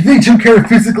 dude. Well, you think Jim Carrey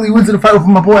physically wins in a fight with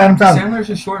my boy Adam Sandler? Sandler's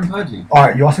just short and pudgy. All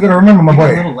right, you also got to remember my He got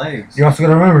boy. little legs. You also got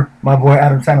to remember my boy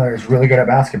Adam Sandler is really good at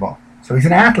basketball. So he's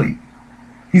an athlete.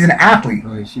 He's an athlete.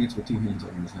 Oh, he shoots with two hands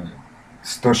over his head.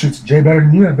 Still shoots Jay better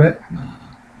than you, I bet. Nah.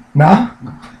 Nah?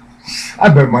 I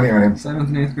bet money on him. 7th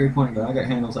and 8th grade point guard. I got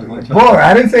handles like White Boy, Chocolate.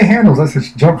 I didn't say handles. I said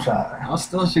jump shot. I'll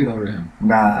still shoot over him.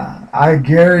 Nah, I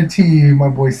guarantee you my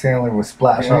boy Sandler will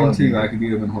splash all over Guarantee you you. I could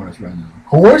beat him in Horace right now.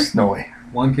 Horse? No way.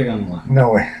 1K on the line.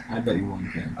 No way. I bet you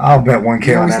 1K. I'll bet 1K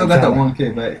Yeah, on we Adam still got that Sandler.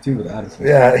 1K bet too with Addison.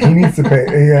 Yeah, he needs to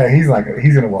pay. Yeah, he's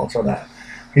gonna welch on that.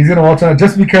 He's gonna welch on it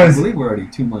just I because. believe we're already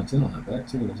 2 months in on that bet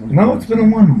too. There's only No, one it's been a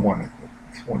month. one.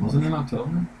 It's 1 Wasn't month. it in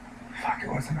October? Fuck, it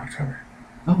was in October.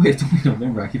 Oh wait, it's only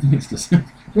November. I keep thinking it's December.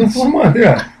 It's 1 month.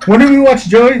 Yeah. When did we watch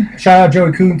Joey? Shout out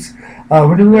Joey Kuntz.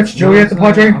 When did we watch Joey at the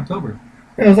Padre? October.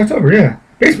 Yeah, it was October. Yeah.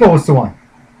 Baseball was the one.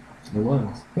 It was.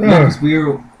 Yeah. Yeah, because we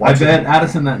were. I Watch bet it.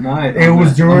 Addison that night. It on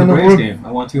was during on the Braves World- game.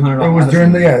 I won $200. It was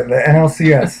during the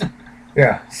NLCS.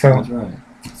 Yeah. So. That's right.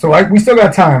 So we still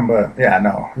got time, but yeah,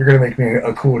 no, you're gonna make me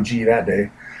a cool G that day.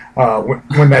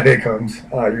 When that day comes,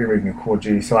 you're gonna make me a cool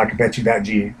G, so I can bet you that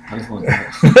G. I just want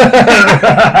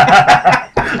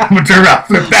I'm gonna turn around,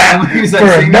 flip I'm that gonna use that for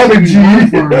same another thing G. you want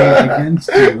for me against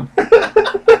you.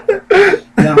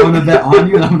 Yeah, I'm gonna bet on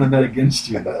you, and I'm gonna bet against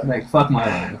you. Like fuck my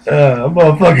life. I'm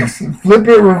gonna fucking flip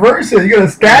it, reverse it. You gotta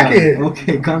stack Yeah, it.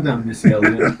 Okay, calm down, Miss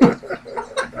Elliott.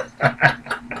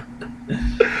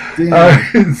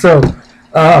 Damn. So,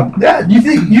 yeah, you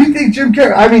think Jim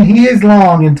Carrey? I mean, he is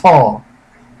long and tall,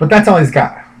 but that's all he's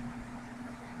got.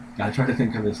 I try to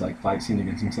think of his like fight scene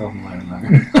against himself in Liar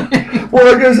Liar.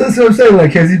 Well, I guess that's what I'm saying.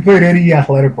 Like, has he played any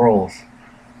athletic roles?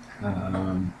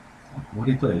 What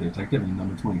did he play? Detective in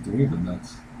number 23, but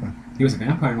he was a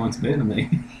vampire once bitten, and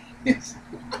then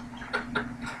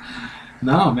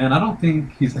No, man, I don't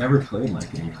think he's ever played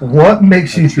like a What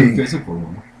makes you true think? physical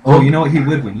role. Oh, you know what? He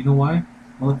would win. You know why?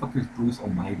 Motherfucker's Bruce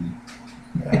Almighty.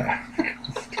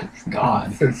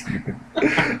 God. So stupid.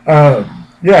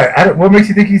 Yeah, what makes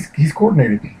you think he's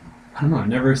coordinated? I don't know. I've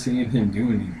never seen him do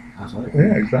any athletic.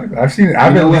 Yeah, exactly. I've seen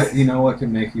it. You know what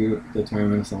can make you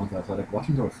determine if someone's athletic? Watch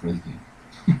him throw a frisbee.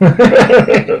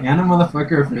 Hand a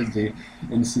motherfucker a frisbee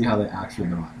and see how they actually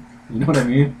go on. You know what I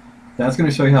mean? That's going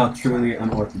to show you how truly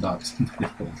unorthodox it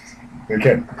is. They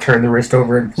can't turn the wrist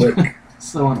over and flick.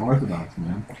 So unorthodox,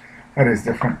 man. That is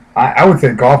different. I would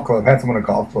say golf club. Had someone a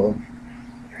golf club.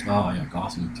 Oh, yeah,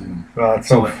 golf swing, too.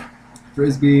 So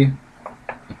Frisbee,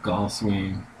 a golf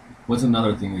swing. What's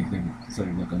another thing that you think is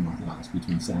like look unorthodox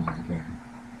between Sandler and Carrey?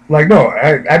 like, no,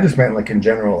 I just meant like in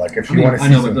general. Like, if you want to I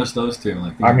see know, some, but just those two.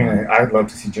 Like, I mean, I'd love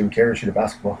to see Jim Carrey shoot a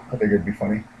basketball. I think it'd be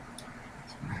funny.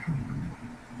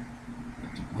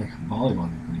 like volleyball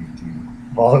would be pretty good,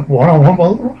 too. One-on-one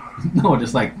volleyball? No,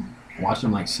 just like watch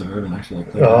them like serve and actually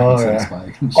like play Oh, back and yeah. set a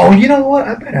spike. And Oh, shit. you know what?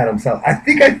 I bet Adam Sandler.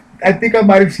 I think I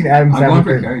might have seen Adam I'm going Sandler.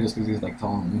 for play- Carrey just because he's like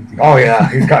tall and lengthy. Oh yeah,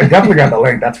 he definitely got the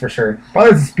length. That's for sure.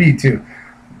 Probably the speed too.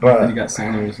 And But you got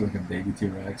Sandler just like a baby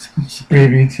T-Rex.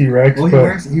 baby T-Rex. Well,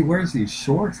 but, he wears these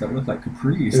shorts that look like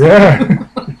capris.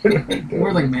 yeah, He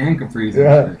wears like man capris.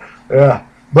 Yeah. And shit. yeah.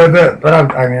 But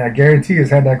I mean, I guarantee his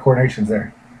hand-eye coordination's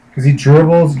there because he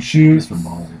dribbles, he He's shoots. from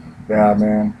Bali. Yeah,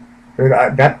 man. Dude,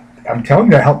 I'm telling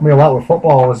you, that helped me a lot with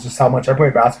football. Was just how much I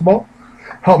played basketball.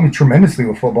 Helped me tremendously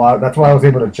with football. That's why I was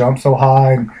able to jump so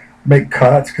high and make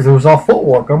cuts because it was all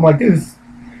footwork. I'm like, dude,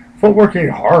 footwork ain't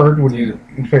hard when you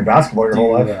play basketball your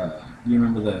whole life. Do you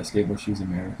remember the skateboard shoes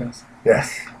Americas?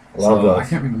 Yes, love So I those.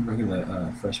 can't remember who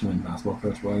the freshman basketball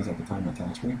coach was at the time at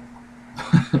Touchby.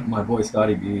 My boy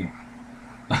Scotty B.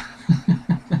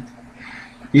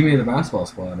 He made the basketball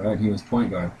squad, right? He was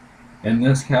point guard. And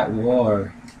this cat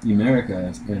wore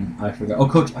Americas, and I forgot. Oh,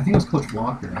 Coach, I think it was Coach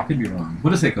Walker. I could be wrong.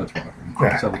 We'll just say Coach Walker.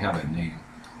 Yeah. So we have a name.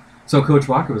 So Coach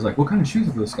Walker was like, "What kind of shoes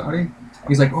are those, Scotty?"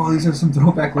 He's like, "Oh, these are some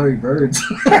throwback Larry Birds."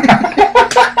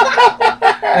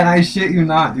 And I shit you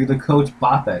not, dude. The coach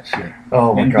bought that shit.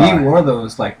 Oh my and god. he wore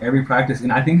those like every practice,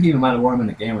 and I think he even might have worn them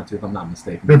in a game or two, if I'm not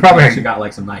mistaken. They probably He actually got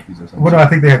like some Nikes or something. What do I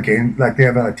think they have game? Like they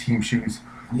have team shoes.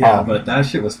 Yeah, but that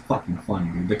shit was fucking funny,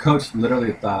 dude. The coach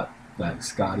literally thought that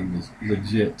Scotty was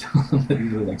legit. That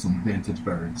these were like some vintage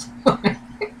birds.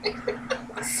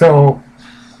 So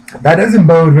that doesn't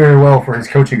bode very well for his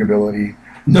coaching ability.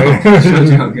 No, it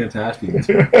shows you how good Tashby is.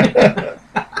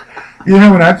 You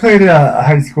know, when I played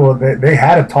high school, they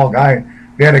had a tall guy.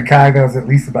 They had a guy that was at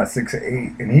least about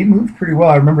 6'8", and he moved pretty well.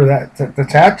 I remember that. The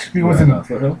Tashby was in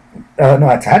Foothill? no,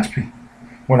 at Tashby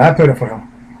when I played at Foothill.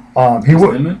 He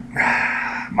would Denman?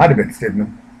 might have been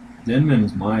Stidman.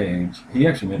 Denman's my age. He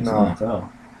actually made it to No. the NFL.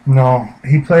 No,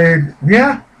 he played.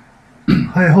 Yeah.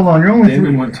 Hey, hold on. You're only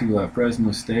Denman three. went to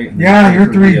Fresno State. And Yeah, then you're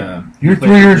played three- for he you're played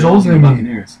 3 for years the older than me.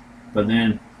 Buccaneers. But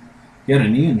then he had a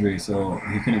knee injury, so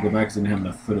he couldn't go back because he didn't have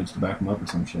enough footage to back him up or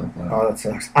some shit like that. Oh, that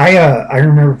sucks. I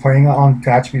remember playing on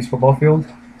Tashby's football field,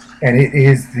 and it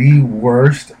is the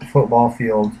worst football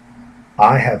field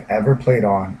I have ever played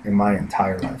on in my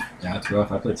entire life. Yeah, it's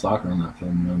rough. I played soccer on that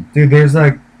film, man. Dude, there's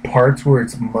like parts where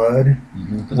it's mud,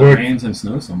 Because Where- it rains and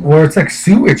snows so much. or it's like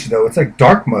sewage though. It's like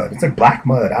dark mud. It's like black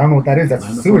mud. I don't know what that is. That's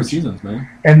Land of Four sewage. Seasons, man.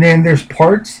 And then there's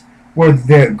parts where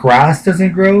the grass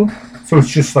doesn't grow, so it's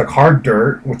just like hard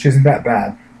dirt, which isn't that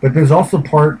bad. But there's also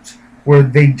parts where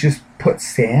they just put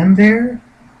sand there.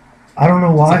 I don't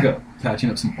know why. It's like patching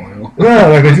up some oil. Yeah,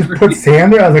 like they just put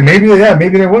sand there. I was like,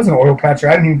 maybe there was an oil patch.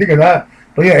 I didn't even think of that.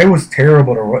 But yeah, it was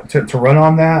terrible to run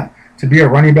on that. To be a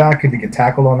running back and to get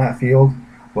tackled on that field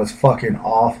was fucking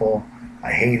awful.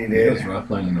 I hated It was it. rough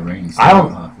playing in the rain. I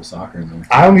don't- For soccer in there.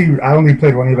 I only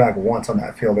played running back once on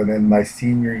that field, and then my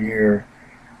senior year.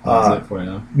 That's it for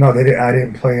you. No, I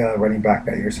didn't play running back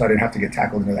that year, so I didn't have to get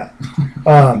tackled into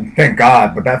that. Thank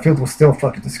God, but that field was still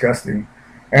fucking disgusting,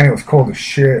 and it was cold as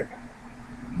shit.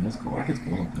 That's cool. It gets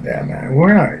cool. Yeah, man,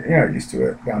 we're not used to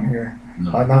it down here.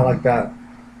 No. Not like that.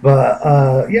 But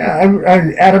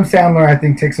Adam Sandler, I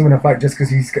think, takes him in a fight just because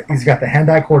he's got the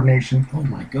hand-eye coordination. Oh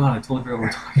my god, I totally forgot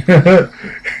what we're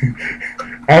talking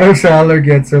Adam Sandler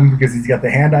gets him because he's got the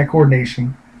hand-eye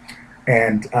coordination,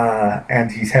 and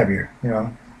he's heavier. You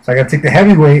know, so I got to take the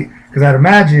heavyweight because I'd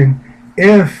imagine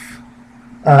if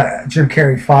Jim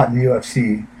Carrey fought in the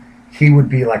UFC, he would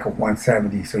be like a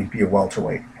 170, so he'd be a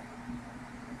welterweight,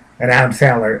 and Adam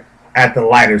Sandler at the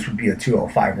lightest would be a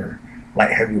 205er.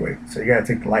 Light heavyweight. So you got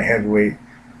to take the light heavyweight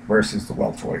versus the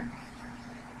welterweight.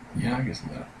 Yeah, I guess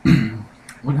that.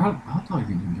 How tall do you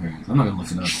think Jim Carrey is? I'm not going to look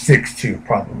it up. 6'2",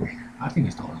 probably. I think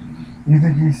he's taller than me. You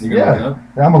think he's... You gonna look it up?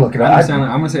 Yeah, I'm going to look it up. I'm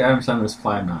going to say Adam Sandler is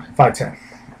 5'9". 5'10".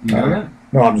 You know that?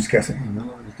 No, I'm just guessing. I know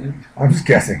what it is. I'm just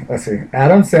guessing. Let's see.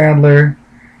 Adam Sandler.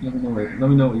 Let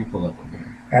me know what you pull up over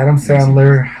here. Adam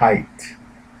Sandler height.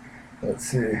 Let's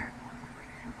see.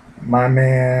 My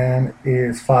man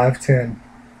is 5'10".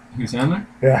 Hugh Sandler?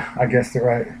 Yeah, I guessed it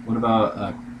right. What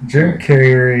about Jim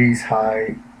Carrey's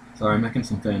height. Sorry, I'm making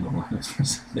some FanDuel lines for a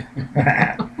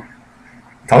second.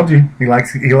 Told you he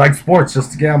likes sports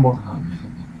just to gamble. Oh,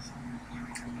 man.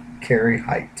 Carey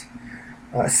height.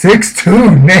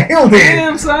 6'2", nailed it.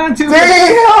 Damn, son, two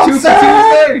Damn, for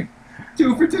son. Tuesday.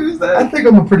 2 for Tuesday. I think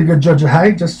I'm a pretty good judge of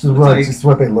height, just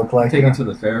what they look like. Take You it to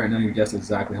the fair right now. You guess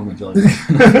exactly how much jelly.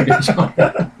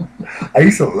 know? I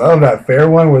used to love that fair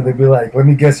one where they'd be like, "Let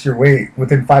me guess your weight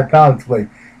within 5 pounds." Like,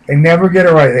 they never get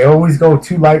it right. They always go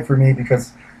too light for me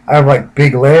because I have like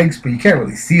big legs, but you can't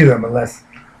really see them unless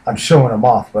I'm showing them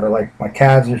off. But like my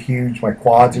calves are huge, my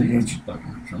quads are huge.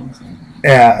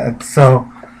 Yeah, so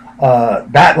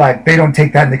that like they don't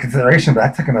take that into consideration, but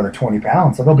that's like another 20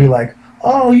 pounds. So they'll be like,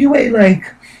 "Oh, you weigh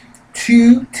like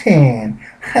 210,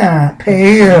 huh?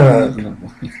 Pay up."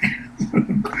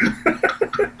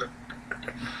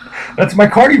 That's my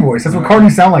Cardi voice. That's what Cardi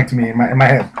sound like to me in my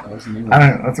head. I don't know. That's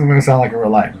what I'm gonna sound like in real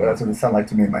life, but that's what it sound like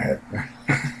to me in my head.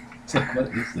 It's like, what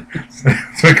is this?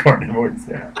 That's my Cardi voice.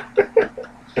 Yeah.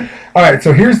 All right,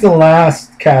 so here's the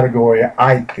last category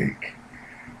I think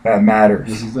that matters.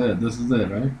 This is it,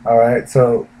 right? All right,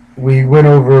 so we went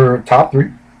over top 3.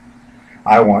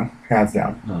 I won, hands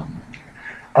down.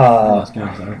 Lost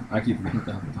count. I keep forgetting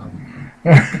that.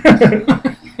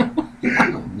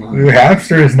 The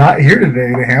hamster is not here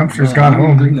today. The hamster's gone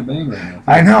home. Bring the bang right now.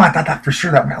 I know. I thought that for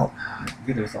sure that would help.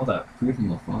 Dude, there's all that food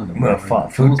from La Fonda.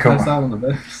 Food Almost coma. passed out on the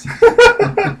bed.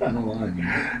 No lie,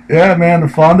 man. Yeah, man, the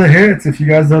Fonda hits. If you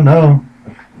guys don't know,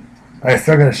 I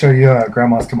still gotta show you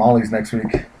Grandma's tamales next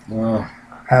week. Oh,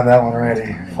 Have that one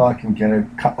ready. Fucking get it.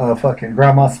 Fucking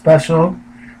Grandma's special,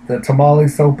 the tamale,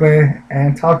 sope,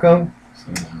 and taco.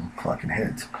 so, Fucking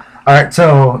hits. All right,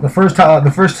 so the first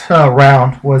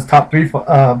round was top 3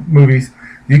 movies.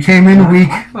 You came in weak.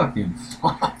 I fucking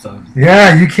flopped those.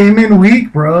 Yeah, you came in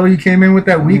weak, bro. You came in with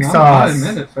that weak I sauce.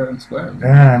 admit it, fair and square. Man.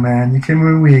 Yeah, man, you came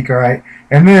in weak. All right,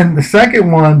 and then the second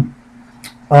one,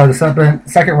 the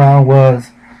second round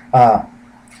was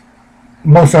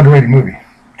most underrated movie,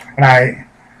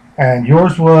 and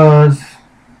yours was,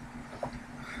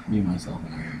 Me, myself,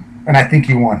 and I. and I think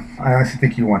you won. I honestly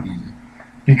think you won Easy.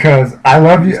 because I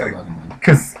love Just you. 11, man.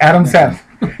 Because Adam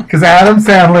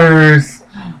Sandler's,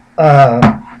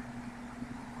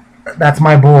 that's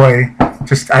my boy.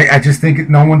 I just think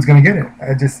no one's gonna get it.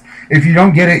 If you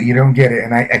don't get it, you don't get it,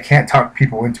 and I can't talk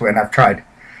people into it. And I've tried,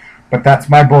 but that's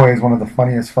my boy is one of the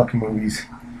funniest fucking movies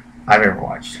I've ever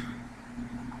watched.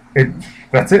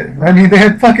 That's it. I mean, they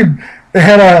had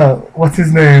what's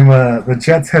his name, the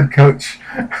Jets head coach,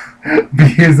 be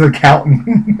his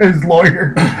accountant, his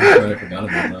lawyer, I forgot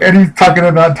about that. and he's talking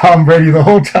about Tom Brady the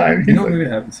whole time. You He's know like, what movie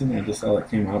I haven't seen that I just saw that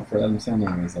came out for Adam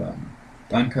Sandler was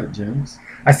Uncut Gems.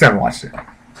 I still haven't watched it.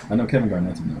 I know Kevin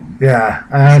Garnett's in that one.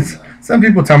 Yeah, some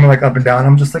people tell me like up and down.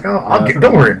 I'm just like,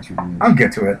 don't worry, I'll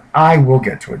get to it. I will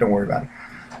get to it. Don't worry about it.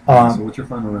 So what's your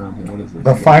final round here? What is this?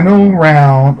 The final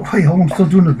round. Wait, I'm still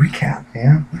doing the recap,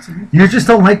 man. You just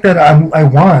don't like that I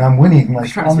won. I'm winning,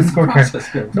 like on the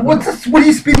scorecard. What are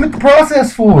you speeding up the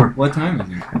process for? What time is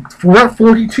it? We're at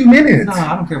 42 minutes. No,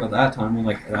 I don't care about that time. I mean,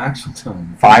 like the actual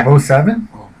time. 5:07.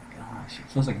 Oh my gosh, it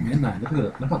feels like midnight.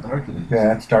 Look how dark it is.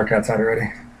 Yeah, it's dark outside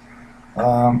already.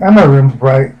 And my room's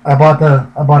bright. I bought a.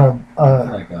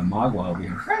 Like a Mogwai over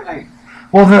here. Like,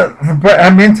 Well,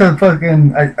 I'm into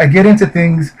fucking. I get into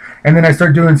things, and then I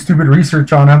start doing stupid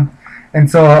research on them,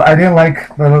 and so I didn't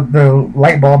like the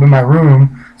light bulb in my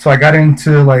room, so I got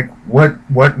into like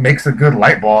what makes a good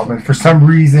light bulb, and for some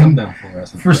reason,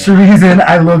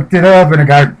 I looked it up, and I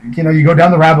got you go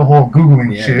down the rabbit hole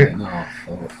googling shit. No,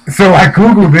 So I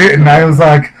googled it, and I was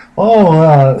like,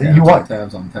 you want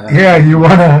tabs on tabs. Yeah, you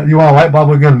want a light bulb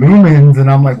with good lumens, and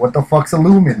I'm like, what the fuck's a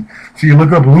lumen? So you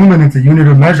look up lumen, it's a unit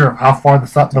of measure of how far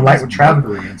the light would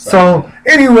travel. So,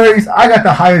 anyways, I got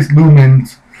the highest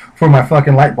lumens for my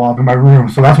fucking light bulb in my room,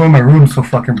 so that's why my room's so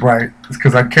fucking bright. It's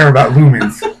because I care about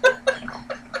lumens.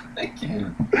 I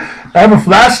can't. I have a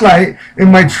flashlight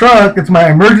in my truck. It's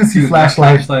my emergency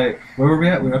flashlight. Where were we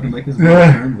at? We were up in Lakers,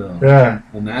 Turnville. Yeah.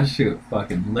 And that shit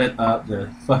fucking lit up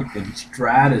the fucking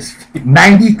stratosphere.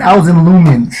 90,000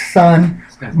 lumens, son.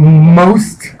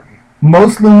 Most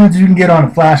lumens you can get on a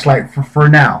flashlight for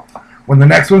now. When the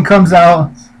next one comes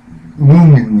out,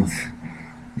 lumens.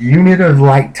 Unit of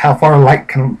light, how far light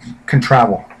can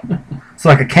travel. So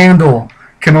like a candle light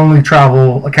can only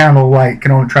travel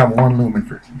 1 lumen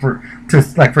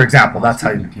for example, that's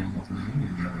how you.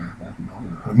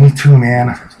 Me too,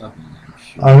 man.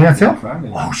 Oh, yeah, too?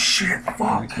 Oh, shit,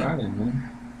 fuck.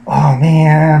 Oh,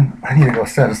 man. I need to go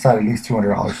set aside at least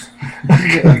 $200. You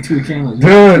get like 2 candles.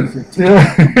 Dude.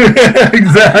 Yeah.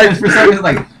 Exactly. For some reason,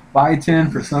 like, buy 10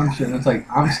 for some shit. It's like,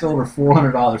 I'm still over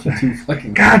 $400 for 2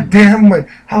 fucking God damn,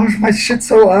 how is my shit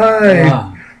so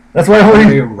high? That's why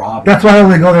I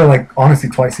only go there, like, honestly,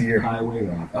 twice a year. Highway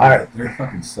rob. They're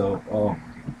fucking so, oh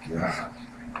my god.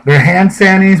 Their hand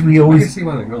sanis, I can see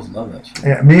why the girls love that shit.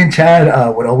 Yeah, me and Chad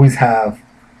would always have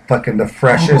fucking the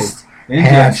freshest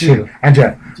hand shit. And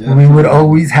Jeff, we would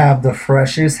always have the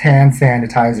freshest hand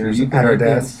sanitizers at our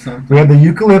desk. We had the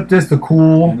eucalyptus, the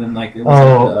cool. And then like it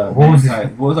was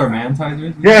what was our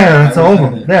Mantizer? Yeah, that's all of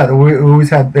them. Yeah, we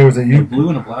always had. There was a blue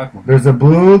and a black one. There's a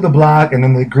blue, the black, and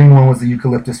then the green one was the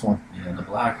eucalyptus one. Yeah, the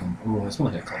black one. Oh, this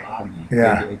one's like Kalani.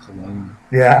 Yeah.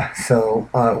 Yeah. So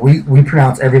we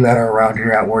pronounce every letter around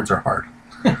here at words are hard.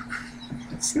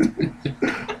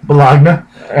 Bologna.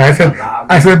 I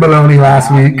said bologna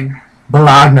last week.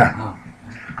 Bologna.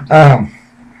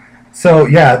 So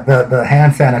yeah, the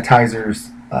hand sanitizers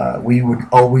we would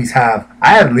always have. I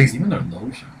had at least even their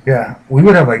lotion. Yeah, we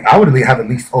would have I would have at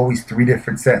least always 3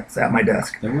 different sets at my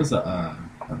desk. There was a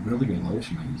really good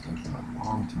lotion I used for a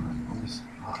long time.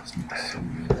 It smells so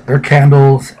good. Their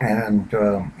candles and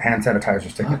hand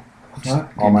sanitizers take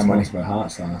all my money. My hot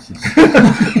sauce.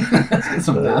 Let's get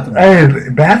some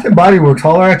Bath and Body Works.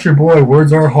 Holler at your boy.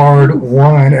 Words are hard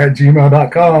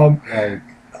 1@gmail.com.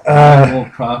 I will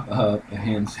prop up a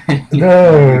hand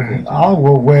sanitizer. Dude, I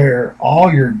will wear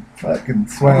all your fucking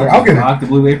sweater. I'll get rock the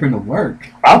Blue Apron to work.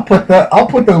 I'll put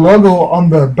the logo on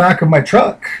the back of my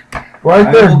truck, right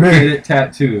I there, will big. get it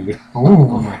tattooed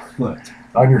on my foot.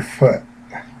 On your foot.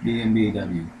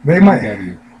 BMBW. They might.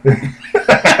 BMW.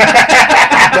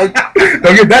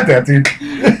 Don't get that tattooed.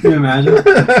 Can you imagine?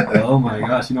 Oh my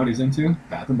gosh, you know what he's into?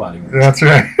 Bath and Body Works. That's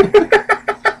right.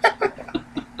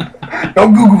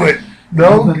 Don't Google it.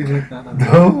 Don't Please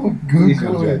don't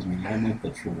Google it. judge me. I meant the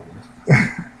troll.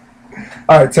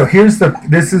 All right, so all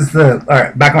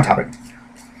right, back on topic.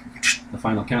 The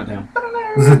final countdown.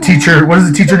 What does the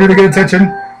teacher do to get attention?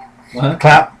 What?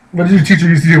 Clap. What did your teacher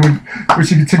used to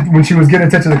do when she was getting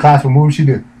attention in the classroom? What would she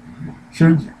do?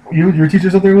 Your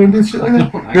teachers up there wouldn't do shit like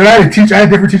that? Dude, I had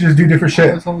different teachers do different I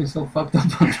shit. was always so fucked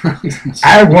up on drugs and shit. I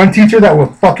had one teacher that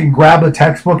would fucking grab a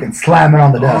textbook and slam it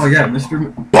on the desk. Oh yeah,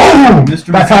 Mr. Boom! Mr.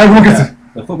 That's how everyone gets it.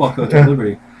 The football coach Yeah. at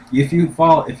Liberty. If you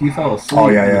fell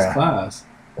asleep in his yeah. class,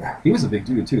 he was a big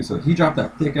dude too. So he dropped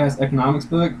that thick ass economics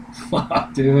book.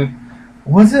 Fuck, dude.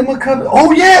 Was it McCubbin?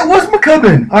 Oh yeah, it was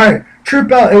McCubbin. All right,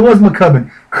 trip out. It was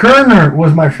McCubbin. Kerner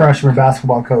was my freshman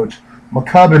basketball coach.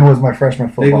 McCubbin was my freshman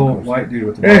Big football old coach. white dude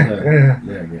with the Yeah, bald head.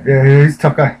 Yeah. Yeah, he's a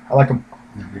tough guy. I like him.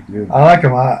 Big dude. I like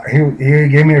him. He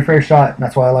gave me a fair shot, and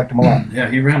that's why I liked him a lot. Yeah,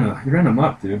 he ran him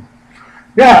up, dude.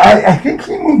 Yeah, I think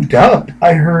he moved up.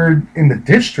 I heard in the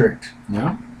district.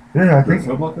 Yeah. Yeah, I For a think.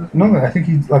 football coach? No, I think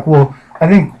he's like. Well, I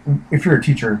think if you're a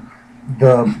teacher,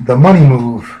 the money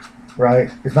move, right,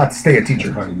 is not to stay a That's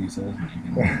teacher, part of you says.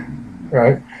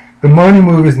 right? The money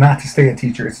move is not to stay a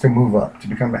teacher; it's to move up to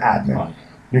become an admin, Oh,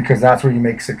 because that's where you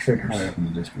make six figures. higher up in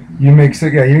the district. You make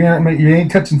six. Yeah, you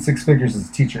ain't touching six figures as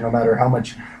a teacher, no matter how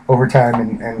much overtime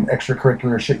and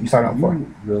extracurricular shit you sign up for.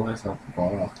 You realize how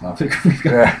far off topic we've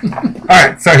got? Yeah. All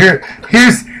right. So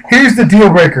here's the deal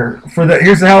breaker for the.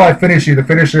 Here's how I finish you. The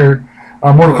finisher,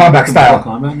 Mortal Kombat style.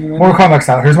 Mortal Kombat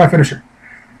style. Here's my finisher.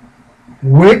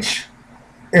 Which,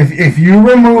 if you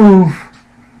remove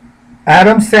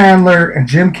Adam Sandler and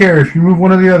Jim Carrey, if you remove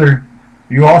one or the other,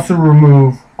 you also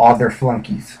remove all their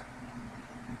flunkies.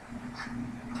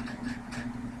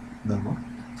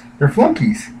 They're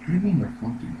flunkies. What do you mean they're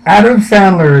funky? Adam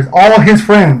Sandler is all his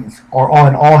friends are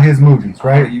in all his movies, Oh,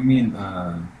 right? you mean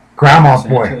Grandma's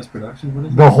Boy. Sanchez Production? What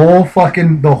is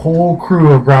The whole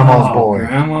crew of Grandma's Oh, Boy.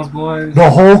 Grandma's Boys. The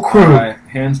whole crew. Alright,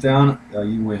 hands down,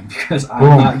 you win because I'm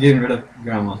Boom. not getting rid of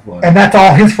Grandma's Boy. And that's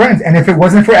all his friends. And if it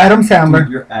wasn't for Adam Sandler, Dude,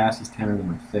 your ass is tanner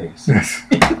than my face. yes.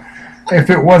 If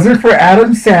it wasn't for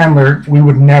Adam Sandler, we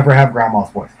would never have Grandma's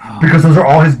Boys. Because those are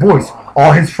all his boys,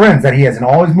 all his friends that he has in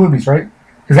all his movies, right?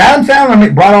 Because Adam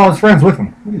Sandler brought all his friends with him.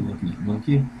 What are you looking at,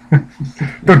 monkey?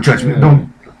 Don't judge me.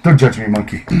 Don't judge me,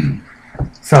 monkey.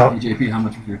 So, Hey, JP, how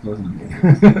much was your closing?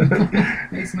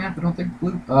 Hey, Samantha, don't think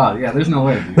blue. Oh, yeah, there's no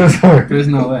way, dude. There's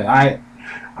no way.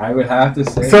 I would have to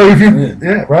say. so if you, win.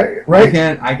 yeah, right. I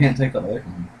can't take that away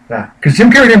from him. Yeah, because Jim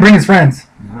Carrey didn't bring his friends.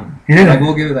 No. He didn't. Like,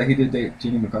 we'll give it that he did date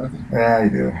Jenny McCarthy. Yeah, you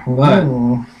do. But-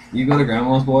 Ooh. You go to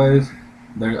Grandma's Boys,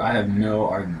 I have no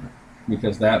argument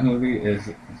because that movie is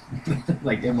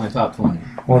like in my top 20.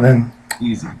 Well then,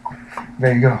 Easy.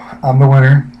 there you go. I'm the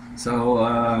winner.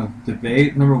 So,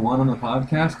 debate number 1 on the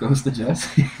podcast goes to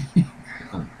Jesse.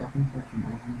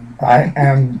 I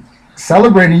am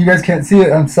celebrating. You guys can't see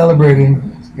it. I'm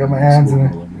celebrating. Got my hands in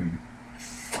it.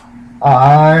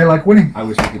 I like winning. I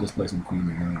wish we could just play some Queen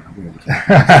right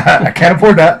now. I can't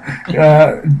afford that.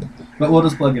 But we'll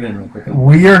just plug it in real quick.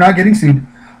 We are not getting sued.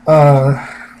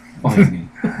 Fine me.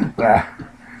 Yeah.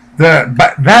 But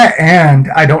that and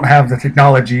I don't have the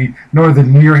technology nor the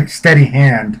near steady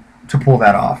hand to pull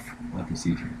that off. Like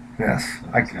procedure. Yes,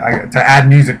 I to add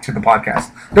music to the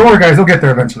podcast. Don't worry, guys. They'll get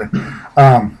there eventually.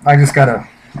 I just gotta,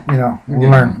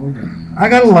 learn. I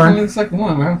gotta learn. It's like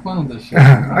one. We're having fun with this shit.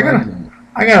 I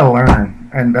gotta learn,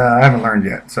 and I haven't learned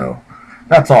yet. So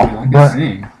that's all. I can But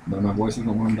sing, but my voice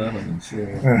isn't warmed up. I can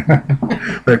shit.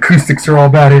 the acoustics are all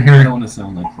bad in I here. don't want to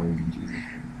sound like Fergie, Jesus.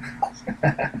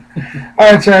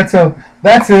 All right, Chad. So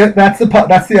that's it. That's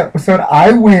the episode.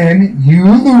 I win. You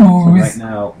So lose. right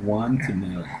now,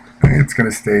 1-0. It's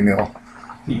gonna stay nil.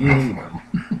 Yeah.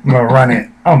 I'm gonna run it.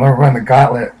 I'm gonna run the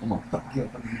gauntlet. I'm gonna fuck you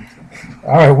up.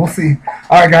 All right, we'll see.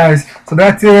 All right, guys. So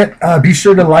that's it. Be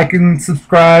sure to like and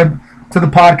subscribe to the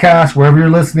podcast wherever you're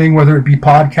listening, whether it be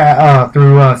podcast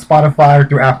through Spotify or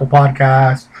through Apple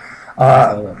Podcasts.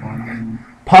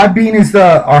 Podbean is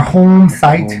our home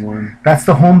site. That's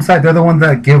the home site. They're the ones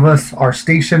that give us our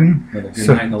station. Good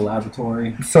So- night in the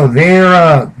laboratory. So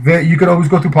they're you could always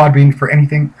go through Podbean for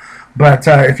anything. But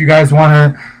if you guys want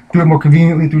to do it more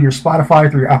conveniently through your Spotify,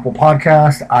 through your Apple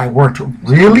Podcast, I worked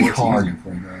really It's hard. easier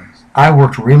for you guys. I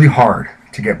worked really hard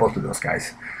to get both of those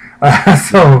guys.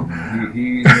 So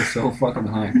he was so fucking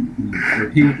high.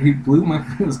 He blew my.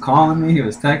 He was calling me. He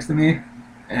was texting me,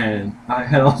 and I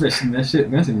had all this shit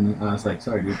missing. And I was like,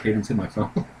 "Sorry, dude, Cadence hit my phone."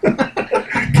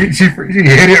 she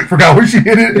hit it. Forgot where she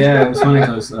hit it. Yeah, it was funny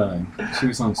because she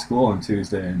was on school on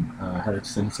Tuesday and had to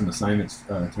send some assignments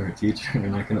to her teacher,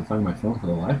 and I couldn't find my phone for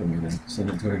the life of me to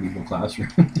send it to her Google Classroom.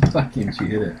 Fucking, she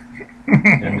hit it,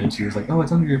 and then she was like, "Oh,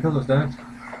 it's under your pillows, Dad."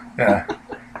 Yeah.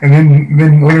 And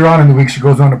then later on in the week, she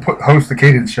goes on to host the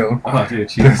Cadence show. Oh, dude,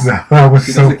 that was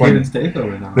she so does the funny. Cadence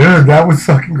takeover now. Dude, that was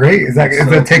fucking great. Is that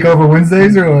Takeover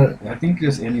Wednesdays or what? I think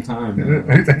just any time.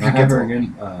 I I have her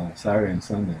again Saturday and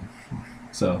Sunday.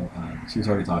 So she was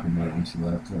already talking about it when she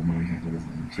left her mom and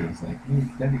everything. She was like, "Hey,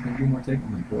 Daddy, can you do more take?"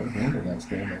 I'm like, "Bro, handle that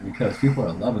stand-up because people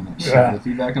are loving that shit." Yeah. The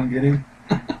feedback I'm getting.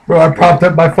 Bro, I propped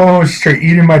up my phone, straight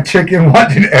eating my chicken,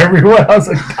 watching everyone. I was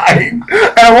like dying.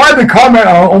 And I wanted to comment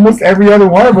on almost every other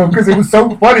one of them because it was so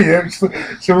funny.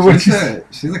 She's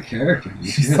a character. Dude.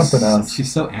 She's something else.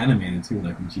 She's so animated too,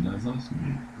 like when she does those.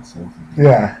 It's so funny.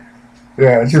 Yeah.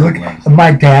 Yeah, she's like, blessed.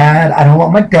 my dad, I don't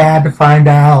want my dad to find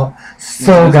out.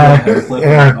 So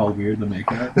yeah. All weird, the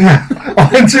makeup. Yeah.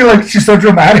 And she's so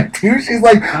dramatic too. She's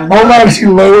like, oh my, she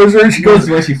lowers her. She goes,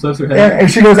 the way she flips her head. Yeah, and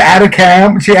she goes out of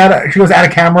cam. She goes out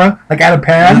of camera, like out of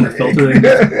pan. And the filter.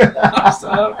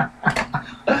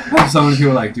 So many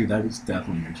people are like, dude, that is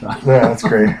definitely your child. Yeah, that's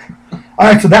great. All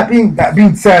right, so that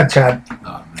being said, Chad,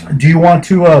 do you want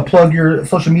to plug your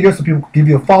social media so people can give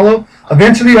you a follow?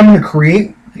 Eventually, I'm going to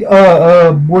create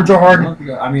Words Are Hard.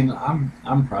 I mean,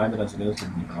 I'm private as it is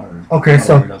with my daughter. Okay,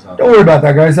 so don't worry about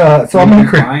that, guys. So I'm going to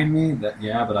create. Find me, but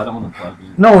I don't want to plug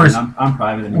it. No worries. I'm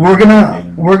private. I'm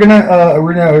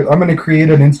gonna create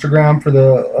an Instagram for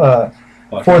the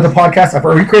podcast. I've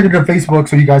already created a Facebook,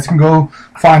 so you guys can go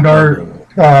find our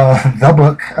the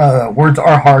book, Words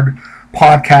Are Hard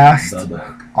podcast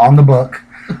on the book.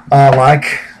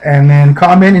 And then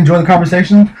comment, enjoy the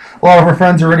conversation. A lot of our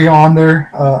friends are already on there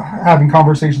having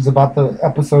conversations about the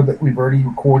episode that we've already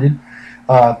recorded.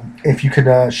 If you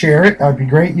could share it, that would be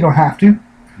great. You don't have to.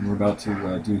 We're about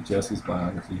to do Jesse's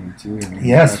biography here too.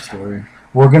 Yes. Story.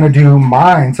 We're going to do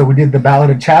mine. So we did the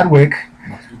Ballad of Chadwick.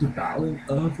 The Ballad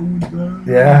of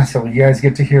Yeah, so you guys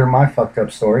get to hear my fucked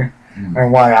up story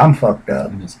and why I'm fucked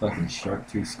up. And this fucking sharp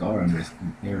tooth scar on this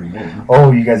areola.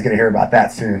 Oh, you guys get to hear about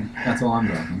that soon. That's all I'm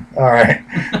dropping. All right,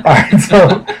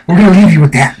 so we're going to leave you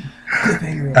with that.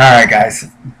 All right, guys.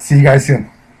 See you guys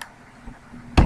soon.